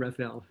unclear to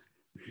Raphael.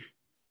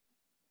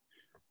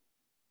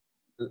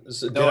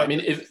 So no, I mean,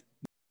 if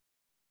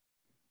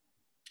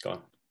go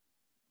on.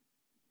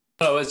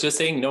 I was just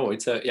saying, no,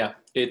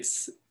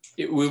 it's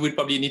we would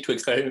probably need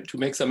to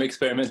make some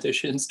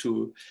experimentations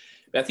to.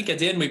 I think at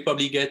the end we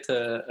probably get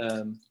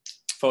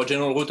for a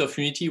general root of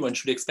unity, one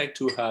should expect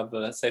to have,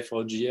 say,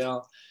 for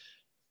GR,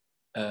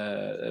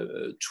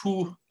 a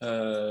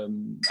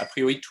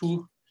priori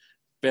two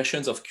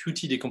versions of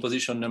Qt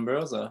decomposition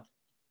numbers,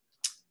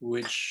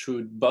 which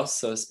should both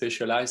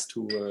specialize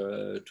to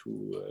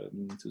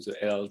the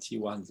LLT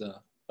ones.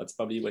 That's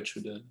probably what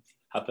should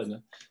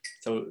happen.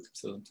 So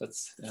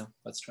that's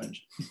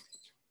strange.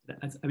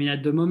 I mean,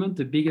 at the moment,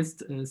 the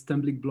biggest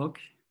stumbling block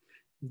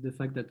is the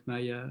fact that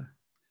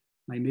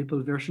my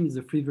Maple version is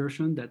a free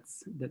version that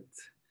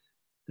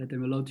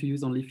I'm allowed to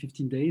use only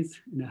 15 days,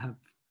 and I have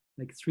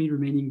like 3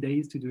 remaining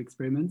days to do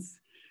experiments,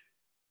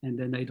 and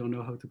then I don't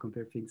know how to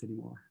compare things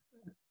anymore.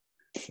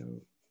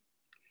 So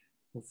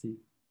we'll see.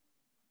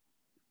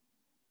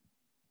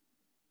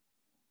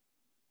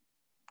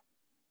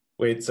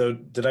 Wait, so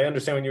did I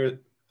understand when you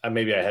were,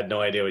 maybe I had no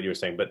idea what you were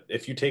saying, but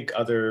if you take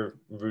other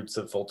roots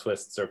of full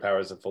twists or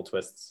powers of full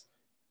twists,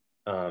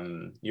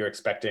 you're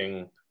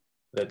expecting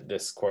that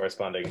this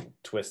corresponding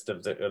twist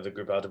of the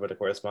group algebra to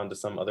correspond to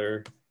some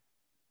other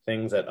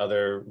things at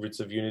other roots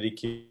of unity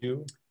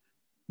Q?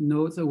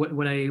 No, so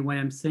what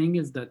I'm saying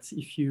is that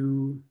if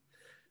you,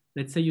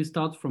 let's say you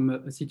start from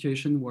a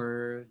situation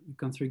where you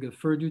consider a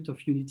third root of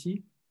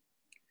unity,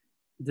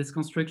 this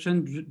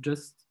construction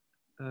just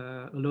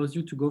allows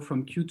you to go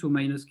from Q to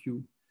minus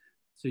Q.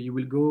 So you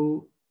will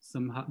go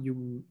somehow,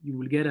 you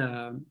will get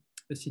a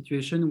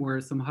situation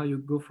where somehow you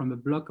go from a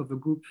block of a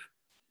group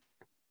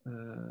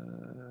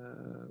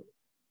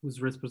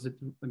whose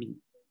representative, I mean,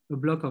 a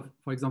block of,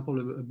 for example,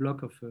 a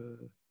block of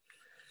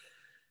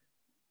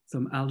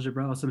some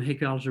algebra or some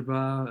Hecke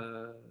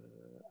algebra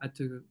at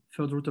a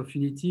third root of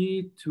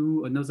unity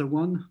to another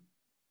one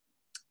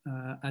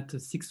at a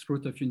sixth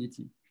root of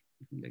unity,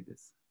 something like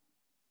this.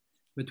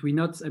 But we're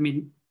not, I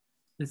mean,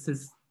 this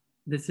is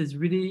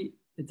really,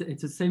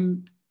 it's the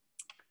same,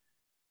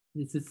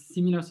 it's a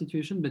similar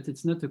situation, but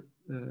it's not a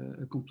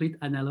complete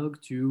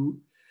analog to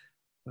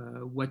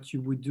what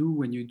you would do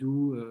when you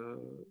do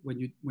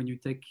when you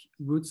take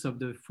roots of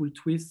the full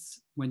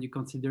twists when you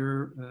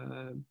consider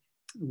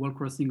wall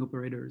crossing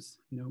operators.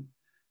 You know,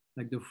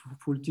 like the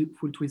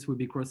full twist will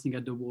be crossing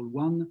at the wall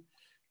 1,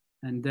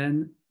 and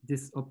then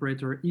this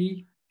operator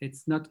E,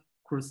 it's not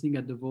crossing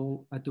at the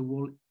wall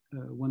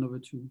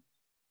 1/2.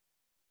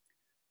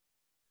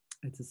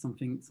 It's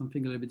something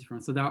a little bit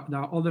different. So there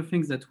are other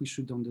things that we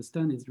should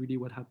understand is really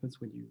what happens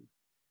when you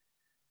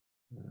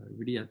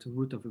really at the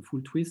root of a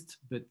full twist,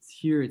 but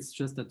here it's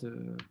just at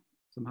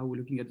somehow we're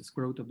looking at the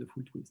square root of the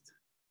full twist.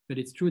 But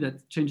it's true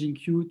that changing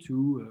Q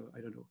to,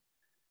 I don't know,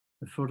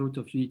 a third root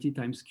of unity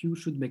times Q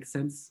should make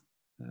sense,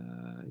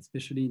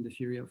 especially in the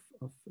theory of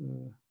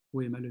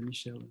Oema Le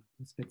Michel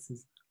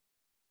spaces.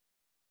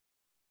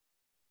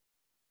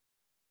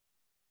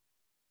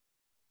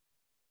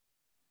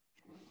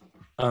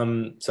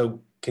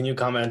 So can you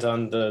comment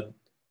on the,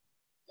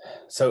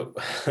 so,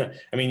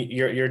 I mean,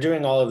 you're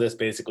doing all of this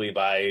basically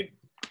by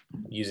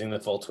using the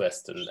full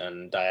twist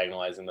and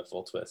diagonalizing the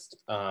full twist.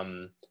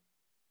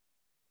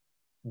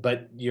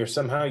 But you're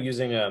somehow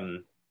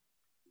using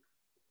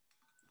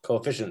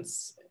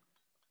coefficients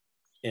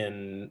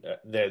in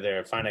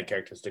their finite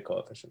characteristic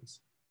coefficients.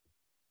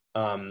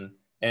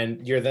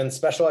 And you're then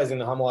specializing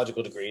the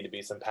homological degree to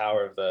be some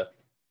power of the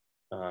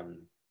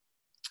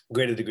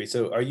greater degree.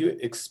 So are you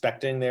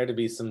expecting there to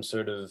be some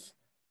sort of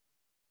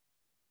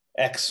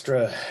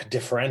extra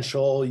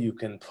differential you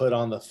can put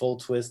on the full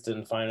twist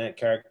and finite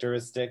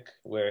characteristic,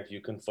 where if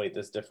you conflate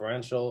this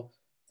differential,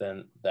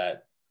 then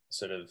that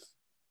sort of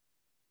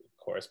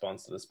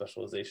corresponds to the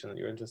specialization that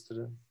you're interested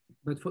in?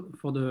 But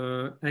for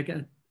the,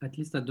 at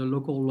least at the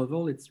local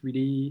level, it's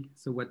really,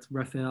 so what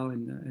Raphael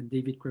and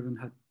David Craven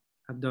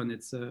have done,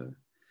 it's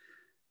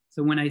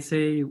so when I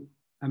say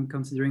I'm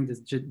considering this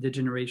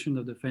degeneration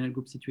of the finite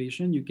group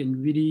situation, you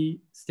can really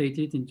state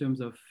it in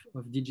terms of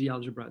DG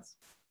algebras.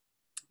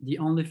 The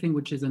only thing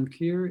which is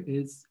unclear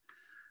is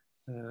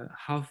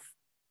how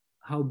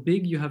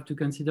big you have to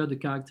consider the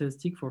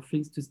characteristic for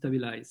things to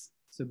stabilize.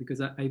 So because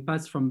I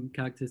pass from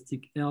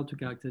characteristic L to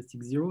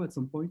characteristic 0 at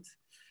some point.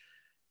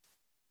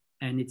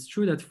 And it's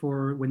true that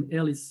for when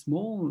L is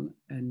small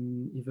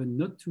and even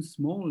not too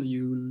small,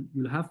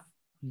 you'll have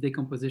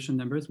decomposition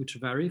numbers which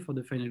vary for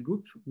the finite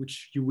group,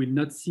 which you will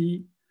not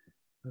see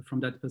from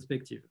that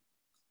perspective.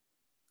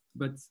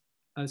 But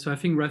So I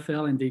think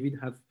Raphael and David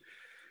have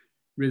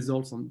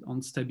results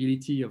on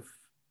stability of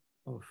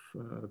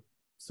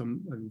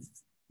some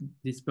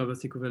these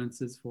perverse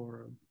equivalences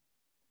for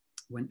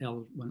when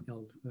L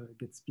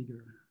gets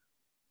bigger.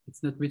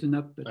 It's not written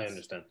up, but I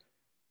understand.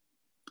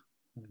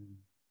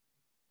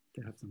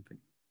 They have something.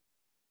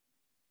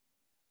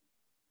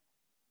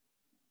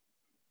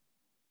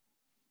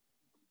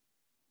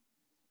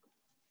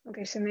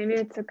 Okay, so maybe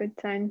it's a good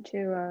time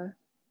to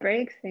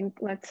break.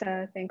 Let's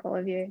thank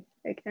Olivier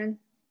again.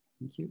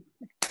 Thank you.